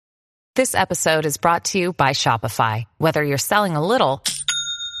This episode is brought to you by Shopify. Whether you're selling a little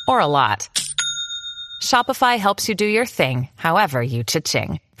or a lot, Shopify helps you do your thing, however you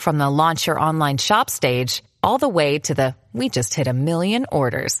cha-ching. From the launch your online shop stage, all the way to the we just hit 1 million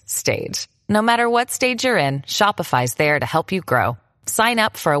orders stage. No matter what stage you're in, Shopify's there to help you grow. Sign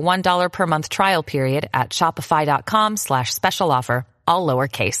up for a $1 per month trial period at shopify.com/special offer, all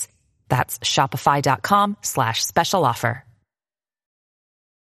lowercase. That's shopify.com/special offer.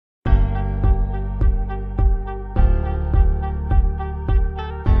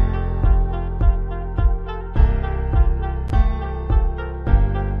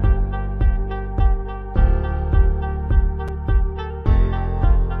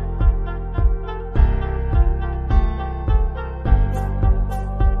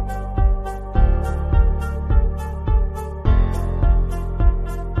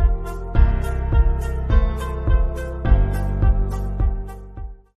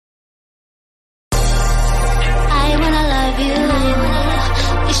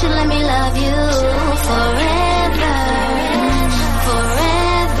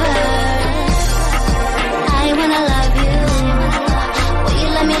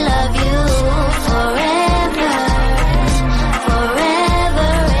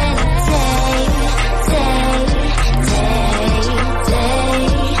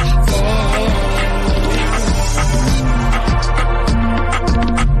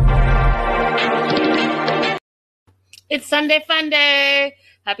 It's Sunday Fun Day.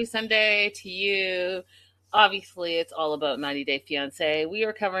 Happy Sunday to you. Obviously, it's all about 90 Day Fiancé. We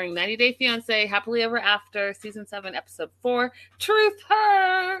are covering 90 Day Fiancé, Happily Ever After, Season 7, Episode 4, Truth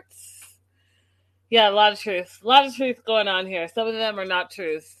Hurts. Yeah, a lot of truth. A lot of truth going on here. Some of them are not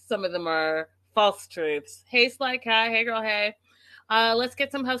truths. Some of them are false truths. Hey, Sly Cat. Hey, girl. Hey. Let's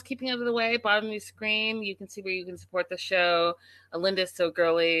get some housekeeping out of the way. Bottom of the screen, you can see where you can support the show. Linda's So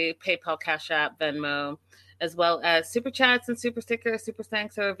Girly, PayPal, Cash App, Venmo, as well as super chats and super stickers. Super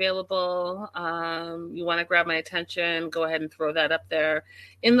thanks are available. You want to grab my attention, go ahead and throw that up there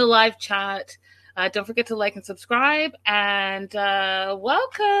in the live chat. Don't forget to like and subscribe. And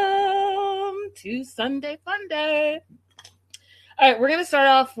welcome to Sunday Fun Day. All right, we're going to start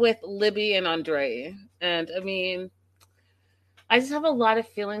off with Libby and Andre. And I mean, I just have a lot of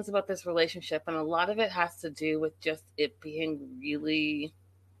feelings about this relationship. And a lot of it has to do with just it being really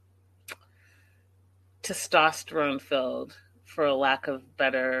testosterone filled, for a lack of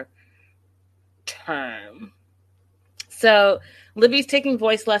better term. So Libby's taking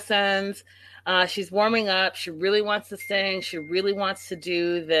voice lessons. She's warming up. She really wants to sing. She really wants to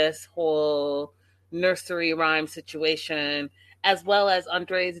do this whole nursery rhyme situation, as well as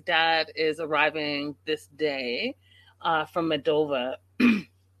Andre's dad is arriving this day from Moldova.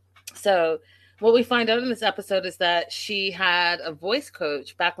 So what we find out in this episode is that she had a voice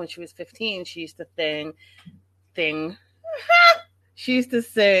coach back when she was 15. She used to she used to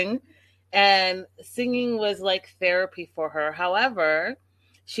sing, and singing was like therapy for her. However,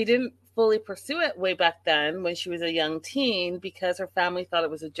 she didn't fully pursue it way back then when she was a young teen because her family thought it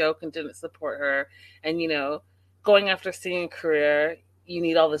was a joke and didn't support her. And, you know, going after a singing career, you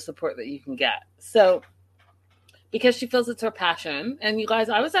need all the support that you can get. So because she feels it's her passion, and you guys,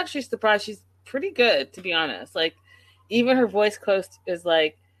 I was actually surprised. She's pretty good, to be honest. Like, even her voice coach is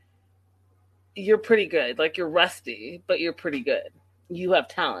like, you're pretty good. Like, you're rusty, but you're pretty good. You have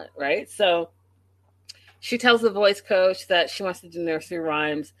talent, right? So she tells the voice coach that she wants to do nursery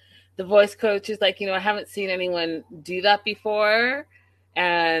rhymes. The voice coach is like, you know, I haven't seen anyone do that before.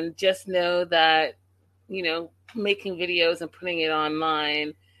 And just know that, you know, making videos and putting it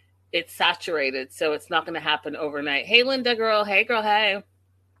online, it's saturated. So it's not going to happen overnight. Hey, Linda girl. Hey, girl. Hey.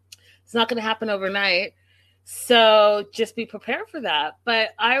 It's not going to happen overnight. So just be prepared for that.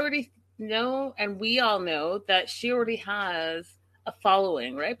 But I already know, and we all know, that she already has a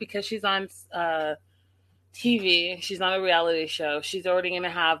following, right? Because she's on TV, she's on a reality show. She's already going to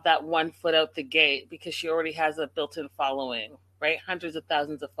have that one foot out the gate because she already has a built-in following, right? Hundreds of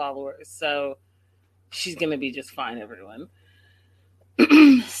thousands of followers. So she's going to be just fine, everyone.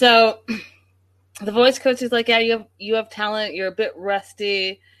 So the voice coach is like, yeah, you have talent. You're a bit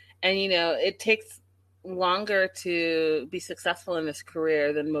rusty. And, you know, it takes longer to be successful in this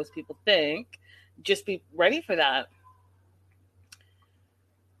career than most people think. Just be ready for that.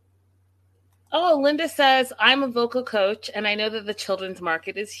 Oh, Linda says, I'm a vocal coach, and I know that the children's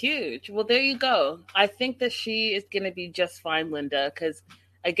market is huge. Well, there you go. I think that she is going to be just fine, Linda, because,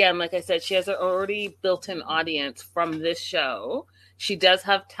 again, like I said, she has an already built-in audience from this show. She does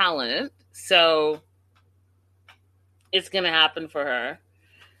have talent, so it's going to happen for her.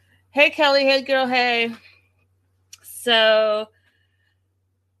 Hey, Kelly. Hey, girl. Hey. So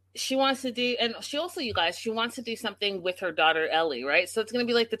she wants to do, and she also, you guys, she wants to do something with her daughter Ellie, right? So it's going to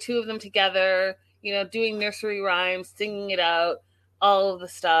be like the two of them together, doing nursery rhymes, singing it out, all of the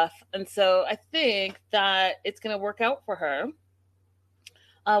stuff. And so I think that it's going to work out for her.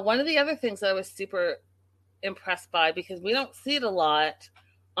 One of the other things that I was super impressed by, because we don't see it a lot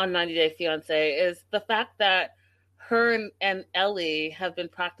on 90 Day Fiance, is the fact that her and Ellie have been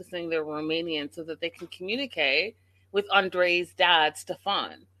practicing their Romanian so that they can communicate with Andrei's dad,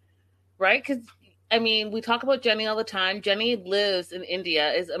 Stefan, right? Because we talk about Jenny all the time. Jenny lives in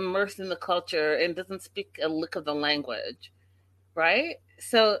India, is immersed in the culture, and doesn't speak a lick of the language, right?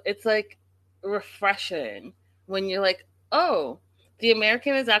 So it's like refreshing when you're like, oh, the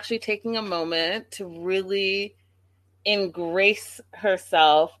American is actually taking a moment to really embrace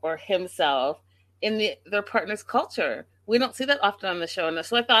herself or himself in their partner's culture. We don't see that often on the show. And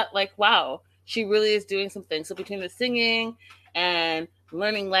so I thought, like, wow, she really is doing some things. So between the singing and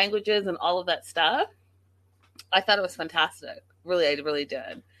learning languages and all of that stuff, I thought it was fantastic. Really, I really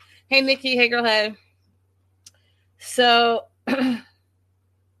did. Hey, Nikki. Hey, girl. Hey. So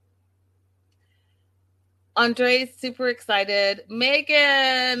Andrei's super excited.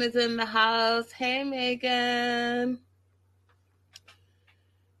 Megan is in the house. Hey, Megan.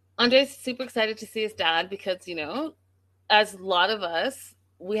 Andrei's super excited to see his dad because, as a lot of us,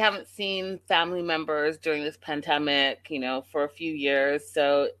 we haven't seen family members during this pandemic, for a few years.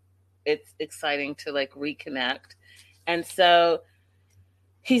 So it's exciting to like reconnect. And so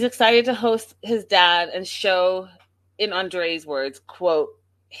he's excited to host his dad and show, in Andrei's words, quote,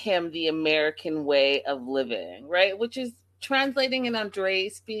 him the American way of living, right? Which is translating in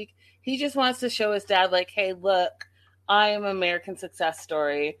Andrei's speak. He just wants to show his dad, like, hey, look, I am an American success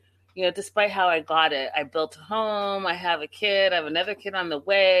story. Despite how I got it, I built a home, I have a kid, I have another kid on the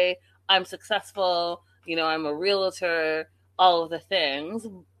way, I'm successful, I'm a realtor, all of the things,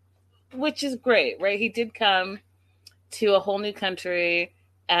 which is great, right? He did come to a whole new country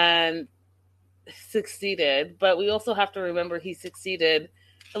and succeeded, but we also have to remember he succeeded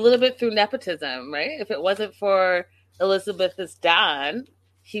a little bit through nepotism, right? If it wasn't for Elizabeth's dad,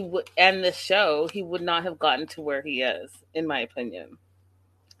 he would, and the show, he would not have gotten to where he is, in my opinion.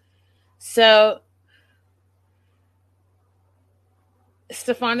 So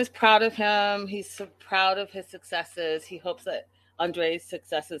Stefan is proud of him. He's so proud of his successes. He hopes that Andrei's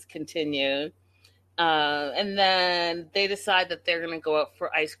successes continue. And then they decide that they're going to go out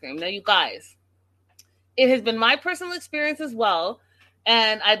for ice cream. Now, you guys, it has been my personal experience as well,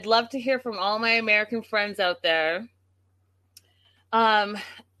 and I'd love to hear from all my American friends out there. Hi,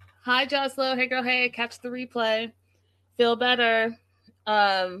 Joslo. Hey, girl. Hey, catch the replay. Feel better.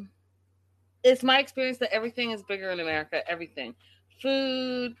 It's my experience that everything is bigger in America. Everything.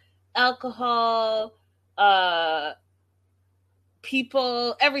 Food, alcohol,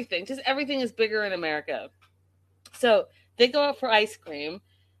 people, everything. Just everything is bigger in America. So they go out for ice cream.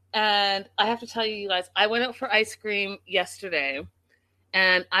 And I have to tell you guys, I went out for ice cream yesterday.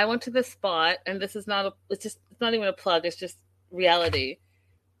 And I went to this spot, and this is not it's not even a plug, it's just reality.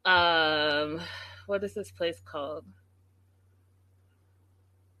 What is this place called?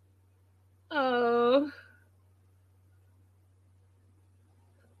 Oh,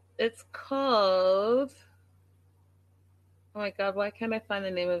 it's called, oh my God, why can't I find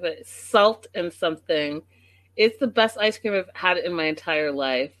the name of it? Salt and something. It's the best ice cream I've had in my entire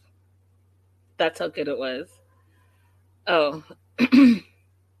life. That's how good it was. Oh,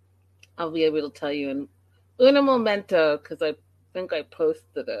 I'll be able to tell you in un momento, because I think I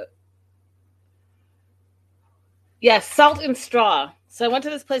posted it. Yes, Salt and Straw. So I went to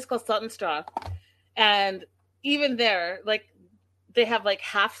this place called Salt and Straw, and even there, like, they have like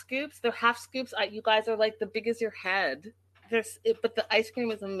half scoops. They're half scoops. You guys are like the big as your head. But the ice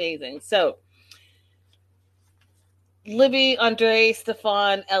cream is amazing. So Libby, Andrei,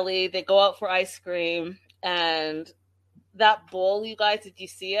 Stefan, Ellie, they go out for ice cream, and that bowl, you guys, did you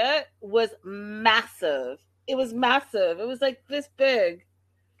see it? Was massive. It was massive. It was like this big.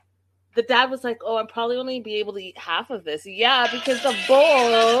 The dad was like, oh, I'm probably only be able to eat half of this. Yeah, because the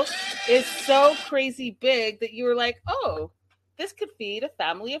bowl is so crazy big that you were like, oh, this could feed a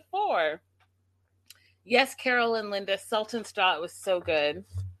family of 4. Yes, Carol and Linda, Salt and Straw was so good.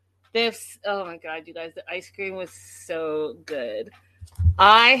 Oh my God, you guys, the ice cream was so good.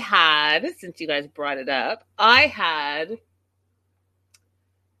 I had, since you guys brought it up, I had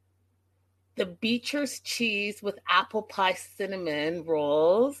the Beecher's cheese with apple pie cinnamon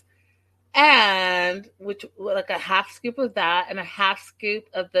rolls, and which, like, a half scoop of that and a half scoop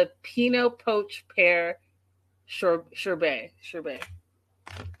of the Pinot Poach pear sherbet.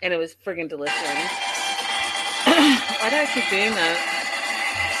 And it was friggin' delicious. Why did I keep doing that?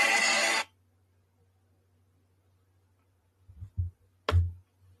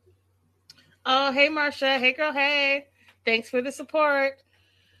 Oh, hey, Marcia. Hey, girl. Hey. Thanks for the support.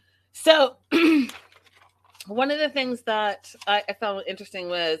 So, one of the things that I found interesting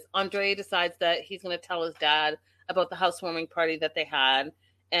was Andre decides that he's going to tell his dad about the housewarming party that they had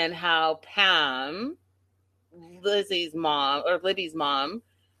and how Pam, Lizzie's mom or Libby's mom,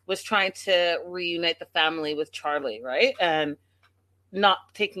 was trying to reunite the family with Charlie, right? And not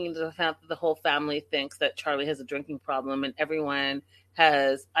taking into account that the whole family thinks that Charlie has a drinking problem and everyone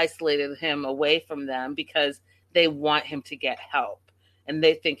has isolated him away from them because they want him to get help and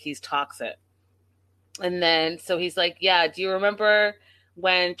they think he's toxic. And then so he's like, yeah, do you remember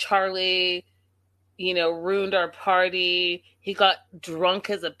when Charlie, ruined our party? He got drunk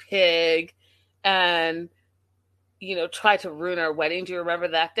as a pig and, tried to ruin our wedding. Do you remember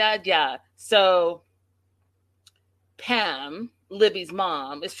that, Dad? Yeah. So Pam, Libby's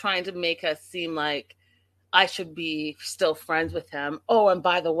mom, is trying to make us seem like I should be still friends with him. Oh, and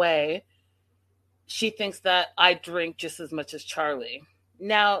by the way, she thinks that I drink just as much as Charlie.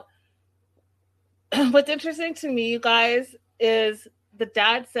 Now, what's interesting to me, you guys, is the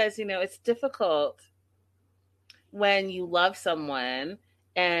dad says, it's difficult when you love someone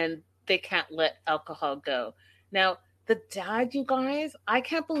and they can't let alcohol go. Now, the dad, you guys, I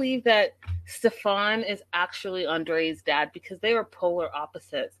can't believe that Stefan is actually Andre's dad because they are polar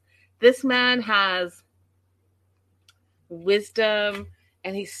opposites. This man has wisdom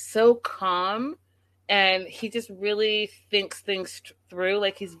and he's so calm and he just really thinks things through.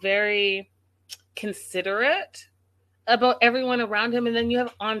 Like he's very considerate about everyone around him. And then you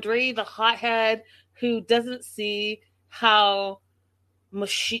have Andre, the hothead, who doesn't see how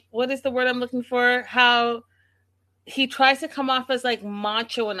what is the word I'm looking for? How he tries to come off as like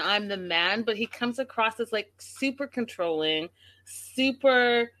macho and I'm the man, but he comes across as like super controlling,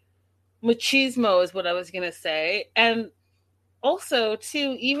 super machismo is what I was going to say. And also,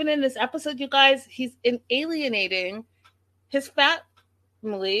 too, even in this episode, you guys, he's alienating his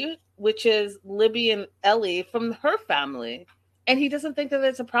family, which is Libby and Ellie, from her family. And he doesn't think that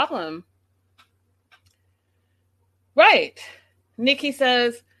it's a problem. Right. Nikki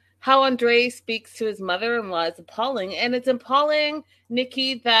says, how Andre speaks to his mother-in-law is appalling. And it's appalling,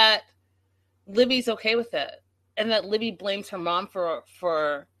 Nikki, that Libby's okay with it. And that Libby blames her mom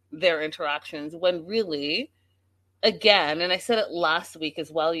for their interactions when really, again, and I said it last week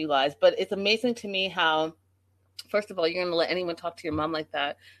as well, you guys, but it's amazing to me how, first of all, you're going to let anyone talk to your mom like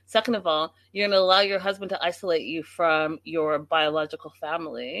that. Second of all, you're going to allow your husband to isolate you from your biological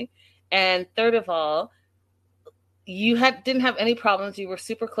family. And third of all, you didn't have any problems. You were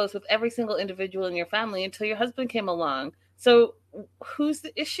super close with every single individual in your family until your husband came along. So who's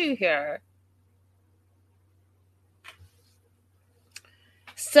the issue here?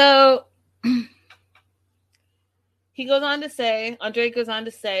 So he goes on to say, Andre goes on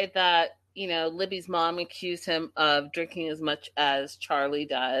to say that, Libby's mom accused him of drinking as much as Charlie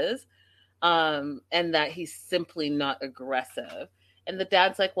does, and that he's simply not aggressive. And the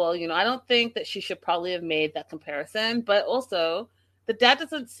dad's like, well, I don't think that she should probably have made that comparison. But also, the dad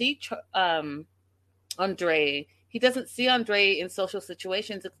doesn't see Andre. He doesn't see Andre in social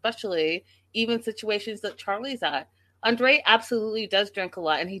situations, especially even situations that Charlie's at. Andre absolutely does drink a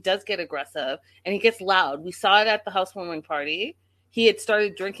lot and he does get aggressive and he gets loud. We saw it at the housewarming party. He had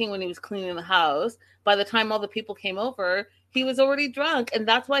started drinking when he was cleaning the house. By the time all the people came over, he was already drunk, and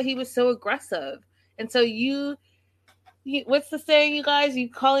that's why he was so aggressive. And so you what's the saying, you guys? You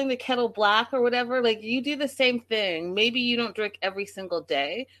calling the kettle black or whatever? Like, you do the same thing. Maybe you don't drink every single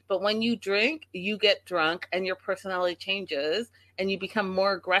day, but when you drink, you get drunk and your personality changes and you become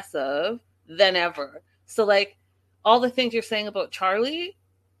more aggressive than ever. So, like, all the things you're saying about Charlie,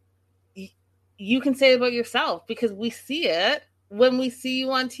 you can say about yourself because we see it when we see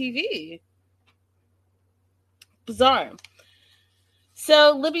you on TV. Bizarre.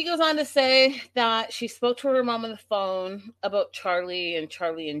 So Libby goes on to say that she spoke to her mom on the phone about Charlie and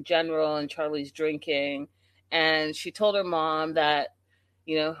Charlie in general and Charlie's drinking. And she told her mom that,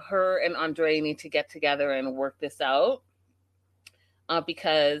 her and Andre need to get together and work this out.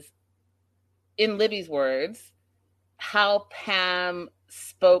 Because in Libby's words, how Pam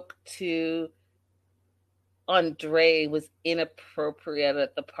spoke to Andre was inappropriate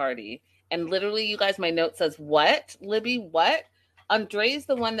at the party. And literally, you guys, my note says, what? Libby, what? Andre's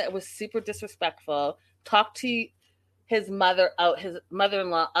the one that was super disrespectful, talked to his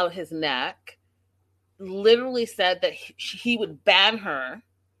mother-in-law out his neck, literally said that he would ban her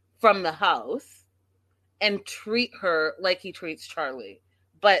from the house and treat her like he treats Charlie.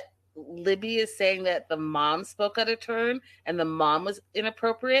 But Libby is saying that the mom spoke out of turn and the mom was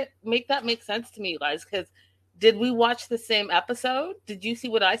inappropriate. Make that make sense to me, you guys, because did we watch the same episode? Did you see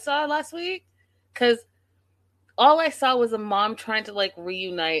what I saw last week? Because all I saw was a mom trying to like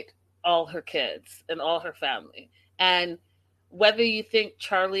reunite all her kids and all her family. And whether you think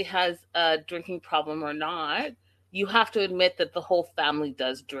Charlie has a drinking problem or not, you have to admit that the whole family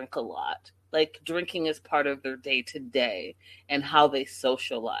does drink a lot. Like drinking is part of their day to day and how they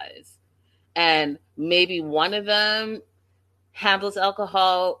socialize. And maybe one of them handles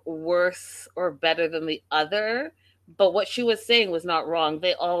alcohol worse or better than the other. But what she was saying was not wrong.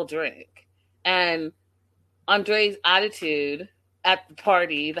 They all drink. And Andre's attitude at the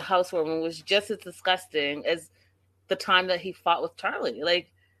party, the housewarming, was just as disgusting as the time that he fought with Charlie.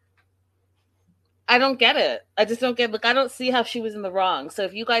 Like, I don't get it. I just don't get it. Like, I don't see how she was in the wrong. So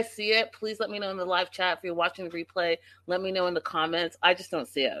if you guys see it, please let me know in the live chat. If you're watching the replay, let me know in the comments. I just don't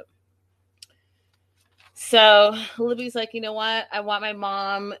see it. So Libby's like, you know what? I want my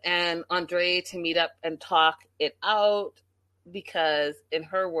mom and Andre to meet up and talk it out because, in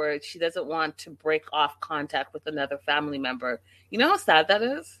her words, she doesn't want to break off contact with another family member. You know how sad that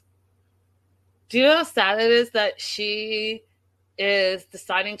is? Do you know how sad it is that she is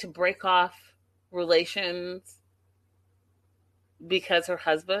deciding to break off relations because her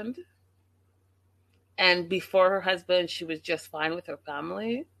husband? And before her husband, she was just fine with her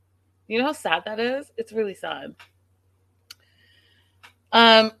family. You know how sad that is? It's really sad.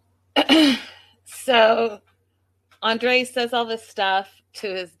 So Andre says all this stuff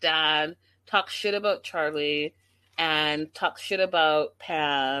to his dad, talks shit about Charlie, and talks shit about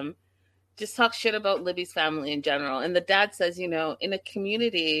Pam, just talks shit about Libby's family in general. And the dad says, you know, in a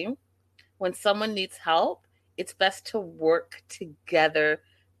community, when someone needs help, it's best to work together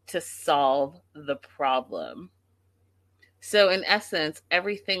to solve the problem. So in essence,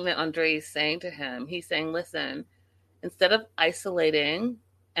 everything that Andre is saying to him, he's saying, listen, instead of isolating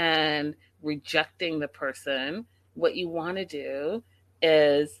and rejecting the person, what you want to do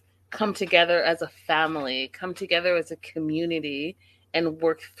is come together as a family, come together as a community, and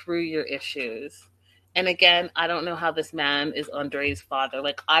work through your issues. And again, I don't know how this man is Andre's father.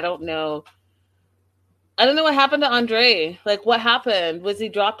 Like, I don't know what happened to Andre. Like, what happened? Was he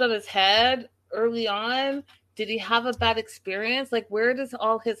dropped on his head early on? Did he have a bad experience? Like, where does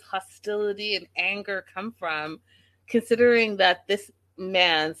all his hostility and anger come from? Considering that this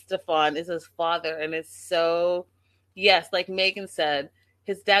man, Stefan, is his father and is so, yes, like Megan said,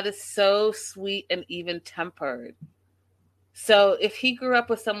 his dad is so sweet and even-tempered. So if he grew up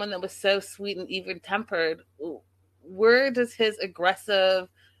with someone that was so sweet and even-tempered, where does his aggressive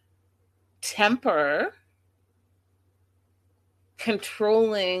temper,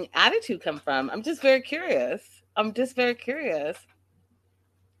 controlling attitude come from? I'm just very curious. It's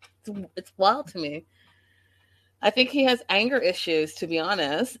wild to me. I think he has anger issues, to be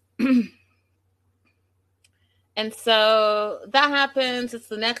honest. And so that happens. It's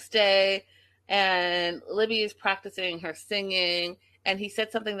the next day, and Libby is practicing her singing, and he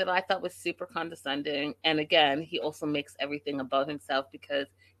said something that I thought was super condescending. And again, he also makes everything about himself because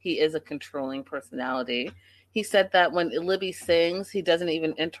he is a controlling personality. He said that when Libby sings, he doesn't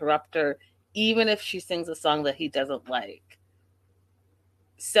even interrupt her, even if she sings a song that he doesn't like.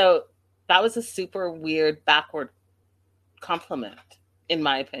 So that was a super weird, backward compliment, in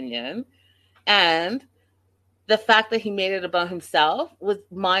my opinion. And the fact that he made it about himself was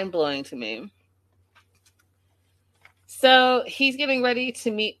mind-blowing to me. So he's getting ready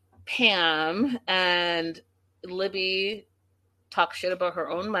to meet Pam, and Libby talks shit about her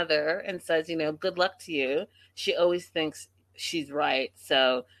own mother and says, you know, good luck to you. She always thinks she's right.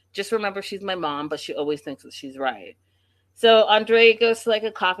 So just remember she's my mom, but she always thinks that she's right. So Andre goes to like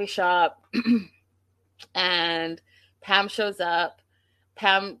a coffee shop and Pam shows up.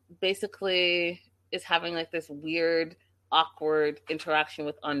 Pam basically is having like this weird, awkward interaction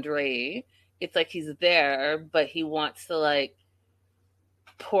with Andre. It's like he's there, but he wants to like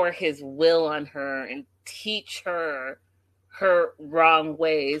pour his will on her and teach her wrong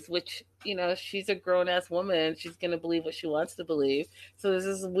ways, which, you know, she's a grown-ass woman. She's going to believe what she wants to believe. So there's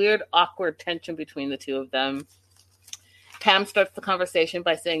this weird, awkward tension between the two of them. Pam starts the conversation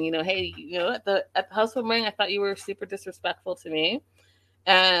by saying, you know, hey, you know, at the housewarming, I thought you were super disrespectful to me.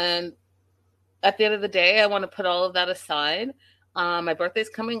 And at the end of the day, I want to put all of that aside. My birthday's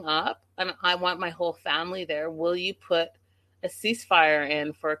coming up, and I want my whole family there. Will you put a ceasefire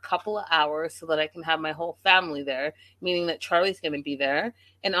in for a couple of hours so that I can have my whole family there, meaning that Charlie's going to be there?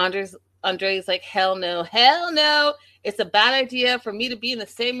 And Andre's like, hell no. It's a bad idea for me to be in the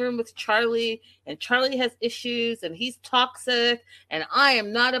same room with Charlie, and Charlie has issues, and he's toxic, and I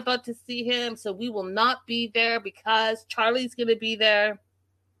am not about to see him, so we will not be there because Charlie's going to be there.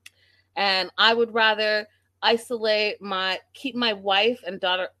 And I would rather keep my wife and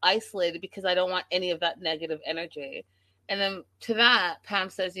daughter isolated because I don't want any of that negative energy. And then to that, Pam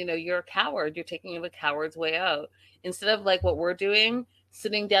says, you're a coward. You're taking the coward's way out. Instead of like what we're doing,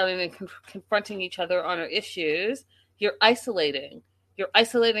 sitting down and confronting each other on our issues, you're isolating. You're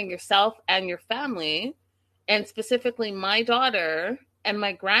isolating yourself and your family, and specifically my daughter and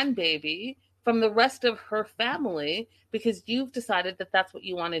my grandbaby from the rest of her family, because you've decided that that's what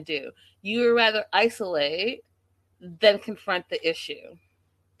you want to do. You would rather isolate than confront the issue,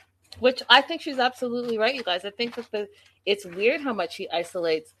 which I think she's absolutely right, you guys. I think that it's weird how much he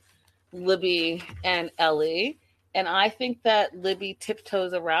isolates Libby and Ellie. And I think that Libby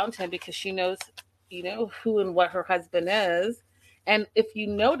tiptoes around him because she knows, who and what her husband is. And if you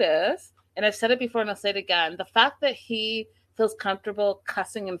notice, and I've said it before and I'll say it again, the fact that he feels comfortable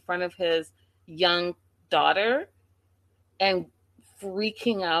cussing in front of his young daughter and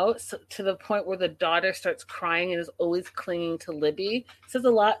freaking out to the point where the daughter starts crying and is always clinging to Libby says a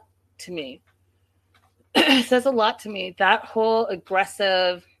lot to me. It says a lot to me. That whole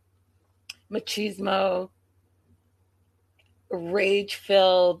aggressive, machismo,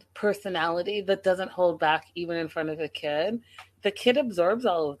 rage-filled personality that doesn't hold back even in front of a kid, the kid absorbs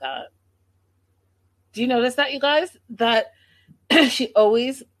all of that. Do you notice that, you guys? That Ellie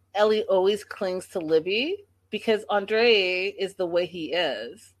always clings to Libby because Andre is the way he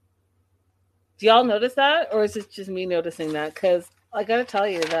is. Do y'all notice that? Or is it just me noticing that? Because I got to tell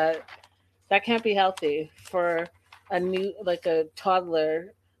you that can't be healthy for a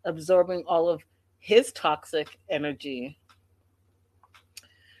toddler absorbing all of his toxic energy.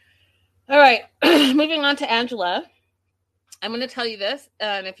 All right, moving on to Angela. I'm going to tell you this,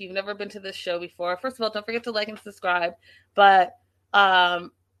 and if you've never been to this show before, first of all, don't forget to like and subscribe. But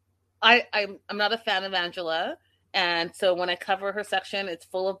I'm not a fan of Angela, and so when I cover her section, it's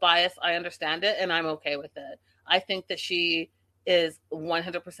full of bias. I understand it, and I'm okay with it. I think that she is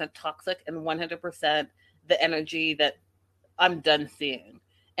 100% toxic and 100% the energy that I'm done seeing.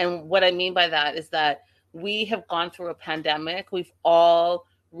 And what I mean by that is that we have gone through a pandemic. We've all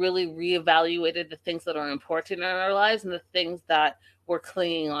really reevaluated the things that are important in our lives and the things that we're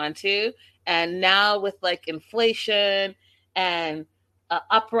clinging on to. And now with like inflation and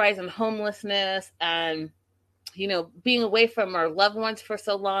uprise and homelessness and, being away from our loved ones for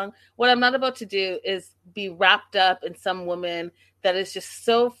so long, what I'm not about to do is be wrapped up in some woman that is just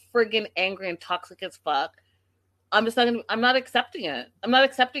so friggin' angry and toxic as fuck. I'm not accepting it. I'm not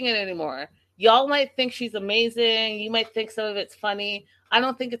accepting it anymore. Y'all might think she's amazing. You might think some of it's funny. I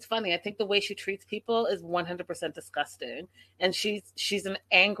don't think it's funny. I think the way she treats people is 100% disgusting. And she's an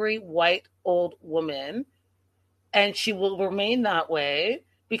angry, white, old woman. And she will remain that way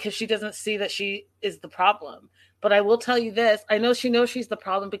because she doesn't see that she is the problem. But I will tell you this. I know she knows she's the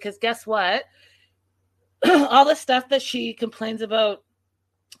problem because guess what? All the stuff that she complains about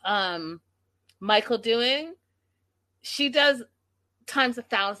Michael doing, she does times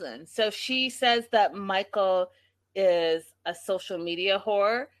 1,000. So she says that Michael is a social media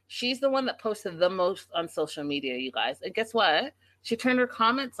whore. She's the one that posted the most on social media, you guys. And guess what? She turned her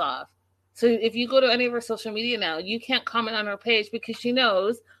comments off. So if you go to any of her social media now, you can't comment on her page because she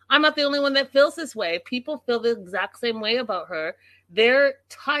knows I'm not the only one that feels this way. People feel the exact same way about her. They're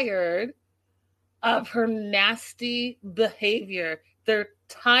tired of her nasty behavior. They're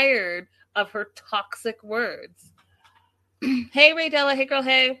tired of her toxic words. Hey, Ray Della. Hey, girl.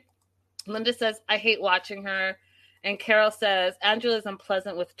 Hey. Linda says, I hate watching her. And Carol says, Angela is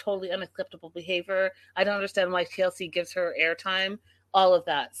unpleasant with totally unacceptable behavior. I don't understand why TLC gives her airtime. All of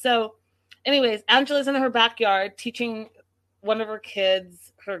that. So anyways, Angela's in her backyard teaching one of her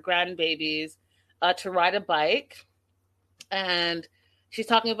kids, her grandbabies, to ride a bike. And she's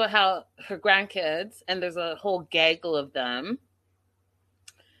talking about how her grandkids, and there's a whole gaggle of them,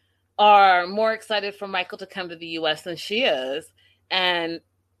 are more excited for Michael to come to the U.S. than she is. And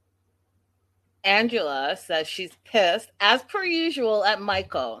Angela says she's pissed, as per usual, at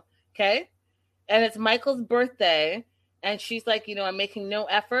Michael, okay? And it's Michael's birthday, and she's like, I'm making no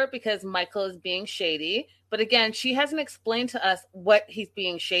effort because Michael is being shady. But again, she hasn't explained to us what he's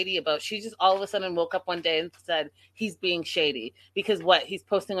being shady about. She just all of a sudden woke up one day and said he's being shady. Because what? He's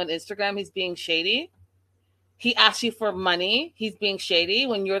posting on Instagram, he's being shady? He asks you for money, he's being shady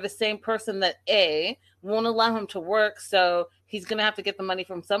when you're the same person that A, won't allow him to work, so he's going to have to get the money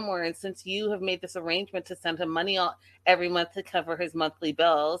from somewhere. And since you have made this arrangement to send him money every month to cover his monthly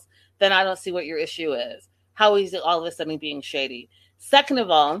bills, then I don't see what your issue is. How is it all of a sudden being shady? Second of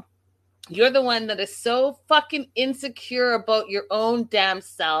all, you're the one that is so fucking insecure about your own damn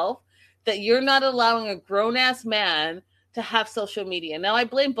self that you're not allowing a grown-ass man to have social media. Now, I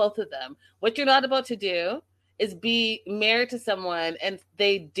blame both of them. What you're not about to do is be married to someone and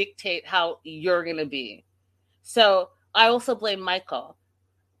they dictate how you're going to be. So I also blame Michael.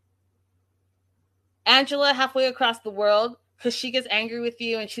 Angela, halfway across the world, because she gets angry with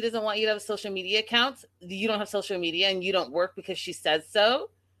you and she doesn't want you to have social media accounts. You don't have social media and you don't work because she says so.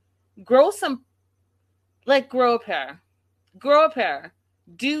 Grow a pair. Grow a pair.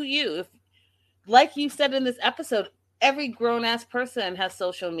 Do you. If, like you said in this episode, every grown-ass person has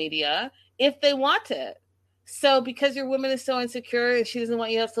social media if they want it. So because your woman is so insecure and she doesn't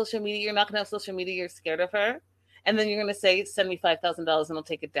want you to have social media, you're not going to have social media, you're scared of her. And then you're going to say, send me $5,000 and I'll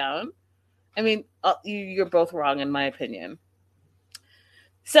take it down. I mean, you're both wrong in my opinion.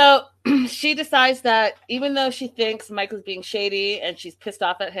 So she decides that even though she thinks Michael's being shady and she's pissed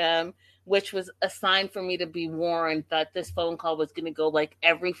off at him, which was a sign for me to be warned that this phone call was going to go like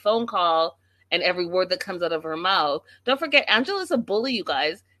every phone call and every word that comes out of her mouth. Don't forget, Angela's a bully, you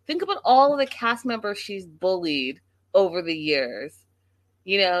guys. Think about all of the cast members she's bullied over the years.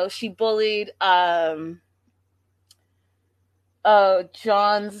 You know, she bullied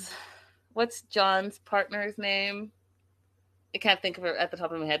what's John's partner's name? I can't think of her at the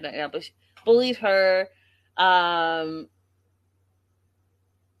top of my head right now, but she bullied her.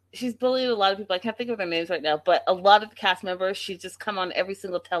 She's bullied a lot of people. I can't think of their names right now, but a lot of the cast members, she's just come on every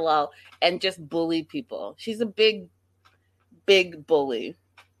single tell-all and just bullied people. She's a big, big bully.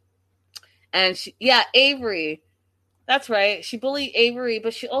 And Avery. That's right. She bullied Avery,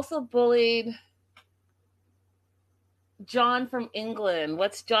 but she also bullied John from England.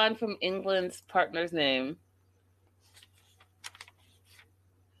 What's John from England's partner's name?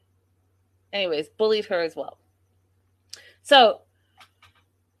 Anyways, bullied her as well. So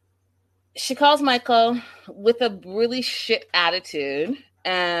she calls Michael with a really shit attitude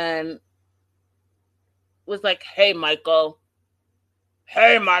and was like, hey, Michael,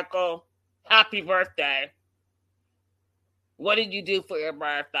 happy birthday. What did you do for your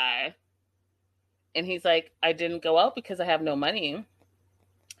birthday? And he's like, I didn't go out because I have no money.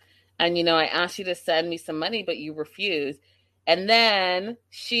 And, you know, I asked you to send me some money, but you refused. And then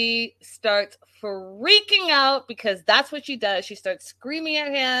she starts freaking out because that's what she does. She starts screaming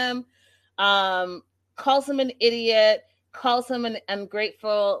at him, calls him an idiot, calls him an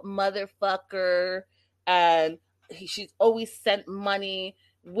ungrateful motherfucker. And she's always sent money.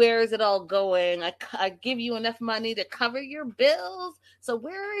 Where is it all going? I give you enough money to cover your bills. So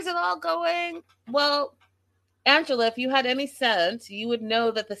where is it all going? Well, Angela, if you had any sense, you would know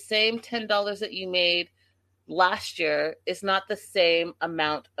that the same $10 that you made last year is not the same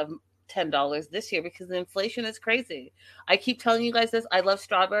amount of $10 this year because the inflation is crazy. I keep telling you guys this. I love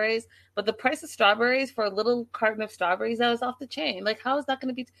strawberries, but the price of strawberries for a little carton of strawberries that was off the chain. Like, how is that going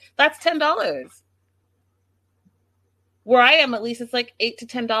to be? That's $10. Where I am, at least, it's like $8 to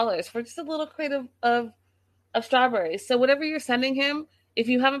 $10 for just a little crate of strawberries. So whatever you're sending him, if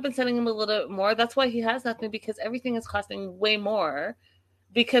you haven't been sending him a little bit more, that's why he has nothing, because everything is costing way more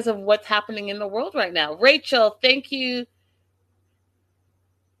because of what's happening in the world right now. Rachel, thank you.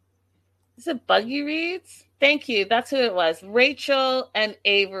 Is it Buggy Reads? Thank you. That's who it was. Rachel and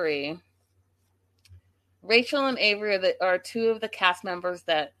Avery. Rachel and Avery are two of the cast members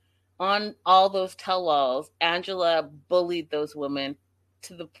that on all those tell-alls, Angela bullied those women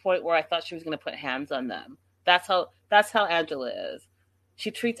to the point where I thought she was going to put hands on them. That's how Angela is. She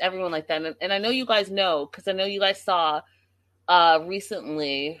treats everyone like that. And I know you guys know, because I know you guys saw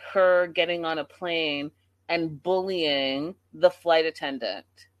recently her getting on a plane and bullying the flight attendant.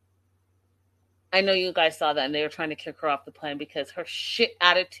 I know you guys saw that, and they were trying to kick her off the plane because her shit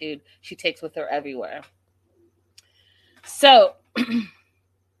attitude she takes with her everywhere. So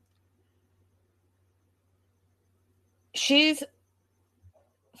she's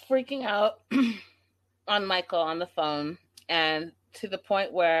freaking out on Michael on the phone, and to the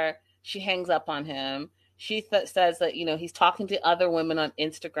point where she hangs up on him. She says that, you know, he's talking to other women on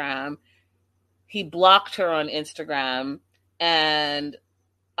Instagram. He blocked her on Instagram. And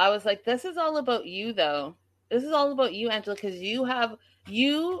I was like, this is all about you, though. This is all about you, Angela, because you have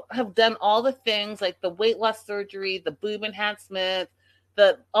done all the things, like the weight loss surgery, the boob enhancement,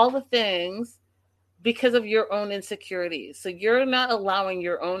 all the things because of your own insecurities. So you're not allowing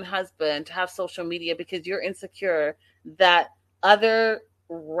your own husband to have social media because you're insecure that other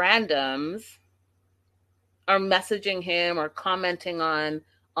randoms are messaging him or commenting on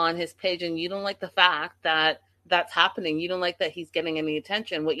his page, and you don't like the fact that that's happening. You don't like that he's getting any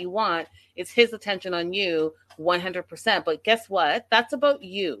attention. What you want is his attention on you 100%. But guess what? That's about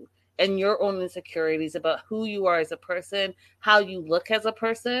you and your own insecurities, about who you are as a person, how you look as a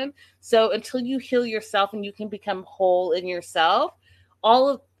person. So until you heal yourself and you can become whole in yourself,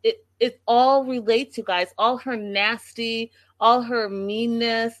 all it all relates to, guys, all her nasty, all her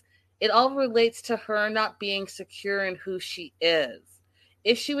meanness, it all relates to her not being secure in who she is.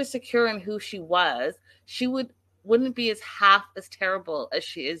 If she was secure in who she was, she wouldn't be as half as terrible as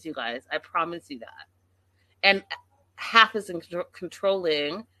she is, you guys. I promise you that. And half as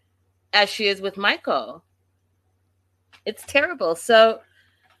controlling as she is with Michael. It's terrible. So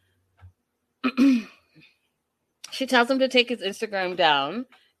she tells him to take his Instagram down,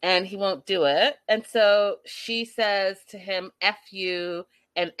 and he won't do it. And so she says to him, F you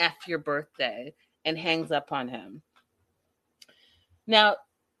and F your birthday, and hangs up on him. Now,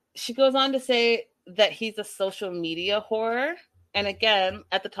 she goes on to say that he's a social media whore. And again,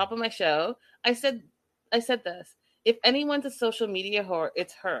 at the top of my show, I said this. If anyone's a social media whore,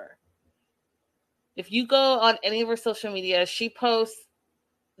 it's her. If you go on any of her social media, she posts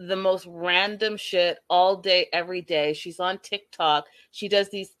the most random shit all day, every day. She's on TikTok. She does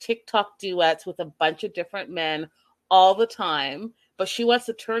these TikTok duets with a bunch of different men all the time. But she wants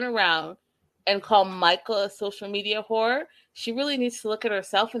to turn around and call Michael a social media whore. She really needs to look at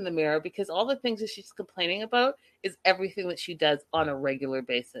herself in the mirror, because all the things that she's complaining about is everything that she does on a regular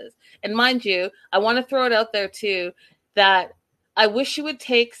basis. And mind you, I want to throw it out there too, that I wish she would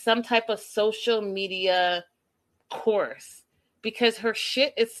take some type of social media course, because her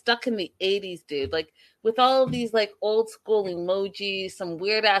shit is stuck in the 80s, dude. Like, with all of these like old school emojis, some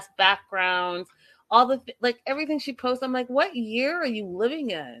weird ass backgrounds, all the like everything she posts, I'm like, what year are you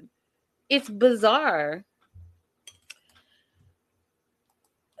living in? It's bizarre.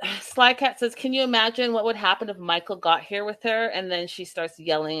 Slycat says, can you imagine what would happen if Michael got here with her and then she starts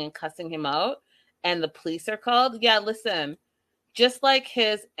yelling and cussing him out and the police are called? Yeah, listen, just like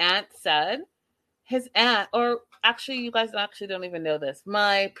his aunt said, his aunt, or actually, you guys actually don't even know this.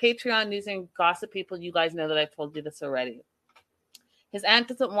 My Patreon news and gossip people, you guys know that I've told you this already. His aunt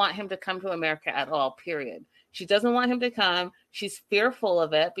doesn't want him to come to America at all, period. She doesn't want him to come. She's fearful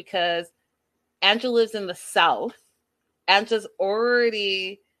of it because Angela lives in the South. Angela's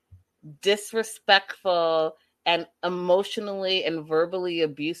already disrespectful and emotionally and verbally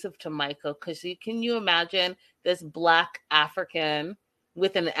abusive to Michael, because can you imagine this Black African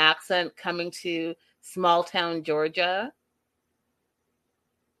with an accent coming to small town Georgia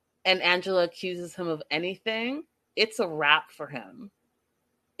and Angela accuses him of anything? It's a wrap for him.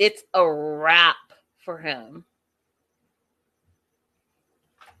 It's a wrap for him.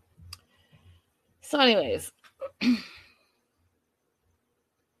 So anyways,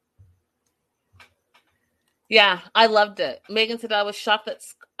 yeah, I loved it. Megan said, I was shocked that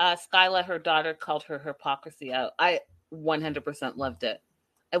Skyla, her daughter, called her hypocrisy out. I 100% loved it.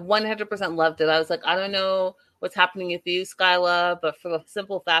 I 100% loved it. I was like, I don't know what's happening with you, Skyla, but for the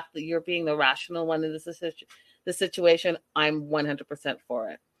simple fact that you're being the rational one in this situation, I'm 100% for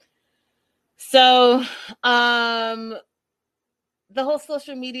it. So, the whole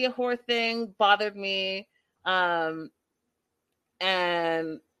social media whore thing bothered me. And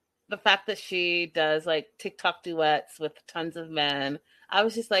the fact that she does like TikTok duets with tons of men, I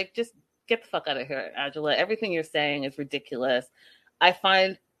was just like, just get the fuck out of here, Angela. Everything you're saying is ridiculous. I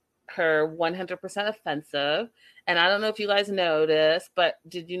find her 100% offensive. And I don't know if you guys noticed, but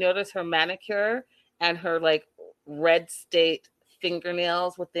did you notice her manicure and her like red state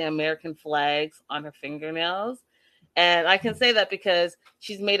fingernails with the American flags on her fingernails? And I can say that because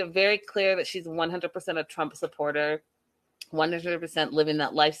she's made it very clear that she's 100% a Trump supporter, 100% living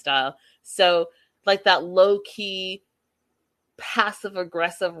that lifestyle. So like that low-key passive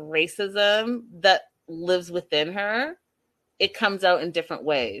aggressive racism that lives within her, it comes out in different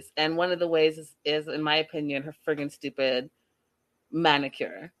ways. And one of the ways is in my opinion, her friggin' stupid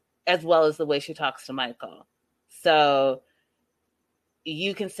manicure, as well as the way she talks to Michael. So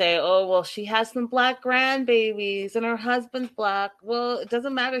you can say, oh, well, she has some Black grandbabies and her husband's Black. Well, it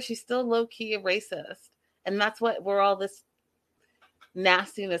doesn't matter. She's still low-key a racist. And that's where all this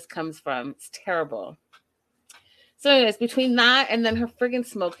nastiness comes from. It's terrible. So anyways, between that and then her friggin'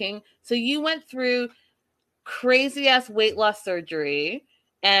 smoking. So you went through crazy ass weight loss surgery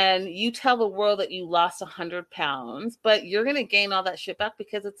and you tell the world that you lost 100 pounds, but you're going to gain all that shit back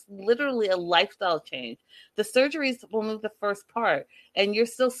because it's literally a lifestyle change. The surgeries will move the first part and you're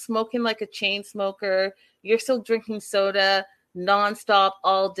still smoking like a chain smoker. You're still drinking soda nonstop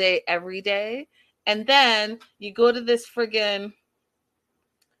all day, every day. And then you go to this friggin'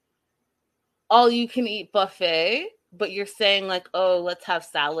 all you can eat buffet, but you're saying like, oh, let's have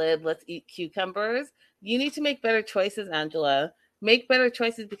salad, let's eat cucumbers. You need to make better choices, Angela. Make better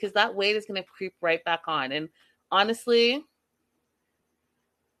choices because that weight is going to creep right back on. And honestly,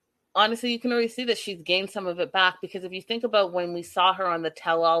 honestly, you can already see that she's gained some of it back, because if you think about when we saw her on the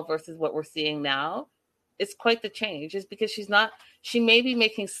tell-all versus what we're seeing now, it's quite the change. It's because she may be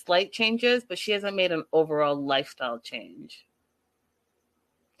making slight changes, but she hasn't made an overall lifestyle change.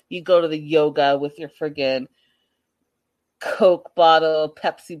 You go to the yoga with your friggin' Coke bottle,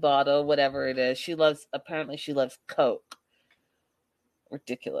 Pepsi bottle, whatever it is. Apparently she loves Coke.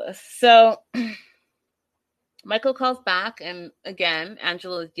 Ridiculous. So Michael calls back, and again,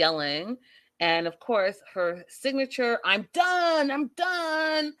 Angela is yelling. And of course, her signature, I'm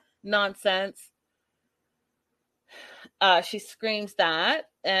done, nonsense. She screams that.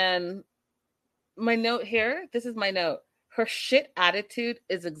 And my note here, this is my note. Her shit attitude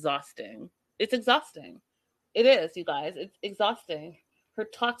is exhausting. It's exhausting. It is, you guys. It's exhausting. Her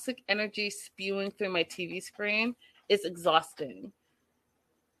toxic energy spewing through my TV screen is exhausting.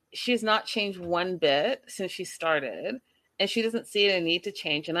 She's not changed one bit since she started, and she doesn't see a need to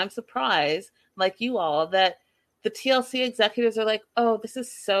change. And I'm surprised, like you all, that the TLC executives are like, oh, this is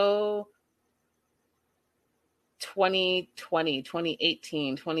so 2020,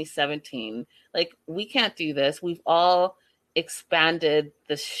 2018, 2017. Like, we can't do this. We've all expanded.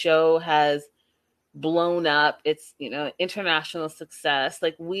 The show has blown up. It's, international success.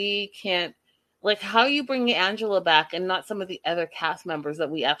 Like, we can't, like, how are you bringing Angela back and not some of the other cast members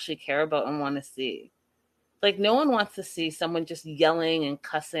that we actually care about and want to see? Like, no one wants to see someone just yelling and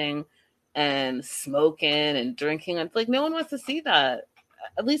cussing and smoking and drinking. Like, no one wants to see that.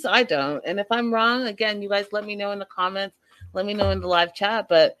 At least I don't. And if I'm wrong, again, you guys let me know in the comments. Let me know in the live chat.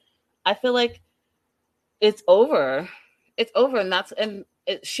 But I feel like it's over. It's over. And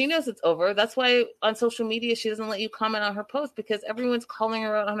she knows it's over. That's why on social media, she doesn't let you comment on her post, because everyone's calling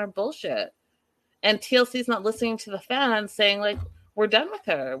her out on her bullshit. And TLC's not listening to the fans saying, like, we're done with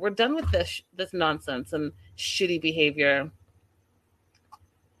her. We're done with this nonsense and shitty behavior.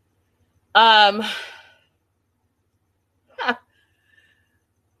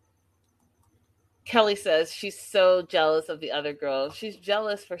 Kelly says she's so jealous of the other girls. She's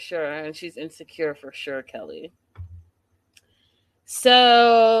jealous for sure, and she's insecure for sure, Kelly.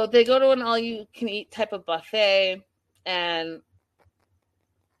 So they go to an all-you-can-eat type of buffet, and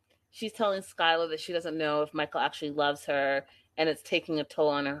she's telling Skylar that she doesn't know if Michael actually loves her, and it's taking a toll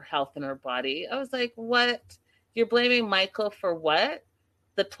on her health and her body. I was like, what? You're blaming Michael for what?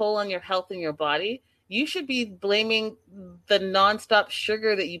 The toll on your health and your body? You should be blaming the nonstop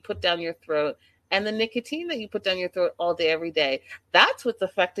sugar that you put down your throat and the nicotine that you put down your throat all day, every day. That's what's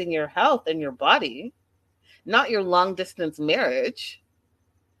affecting your health and your body, not your long-distance marriage.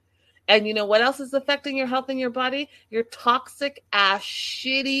 And you know what else is affecting your health and your body? Your toxic ass,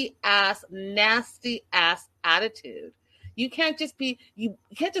 shitty ass, nasty ass attitude. You can't just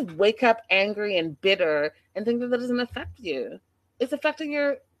wake up angry and bitter and think that doesn't affect you. It's affecting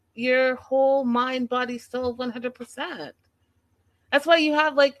your whole mind, body, soul, 100%. That's why you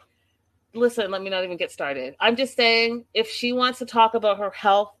have, like, listen, let me not even get started. I'm just saying, if she wants to talk about her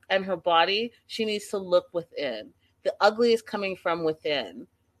health and her body, she needs to look within. The ugly is coming from within.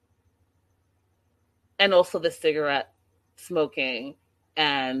 And also the cigarette smoking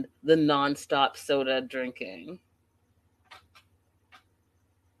and the nonstop soda drinking.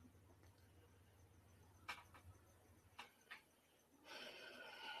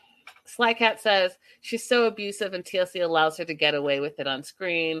 Slycat says she's so abusive and TLC allows her to get away with it on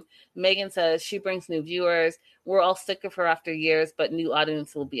screen. Megan says she brings new viewers. We're all sick of her after years, but new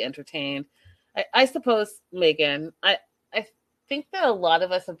audience will be entertained. I suppose, Megan, I think that a lot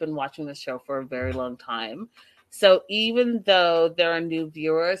of us have been watching the show for a very long time. So even though there are new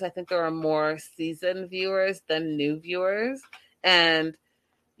viewers, I think there are more seasoned viewers than new viewers. And,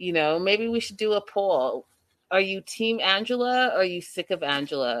 maybe we should do a poll. Are you Team Angela or are you sick of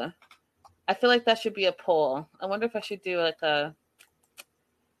Angela? I feel like that should be a poll. I wonder if I should do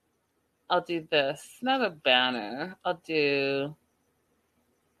I'll do this. Not a banner. I'll do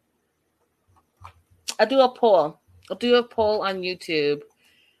a poll. I'll do a poll on YouTube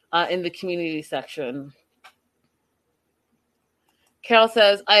in the community section. Carol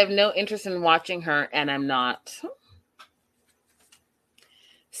says, I have no interest in watching her, and I'm not.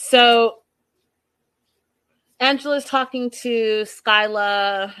 So Angela's talking to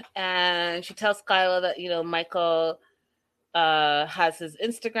Skyla, and she tells Skyla that, Michael has his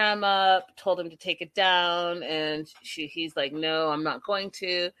Instagram up, told him to take it down, and he's like, no, I'm not going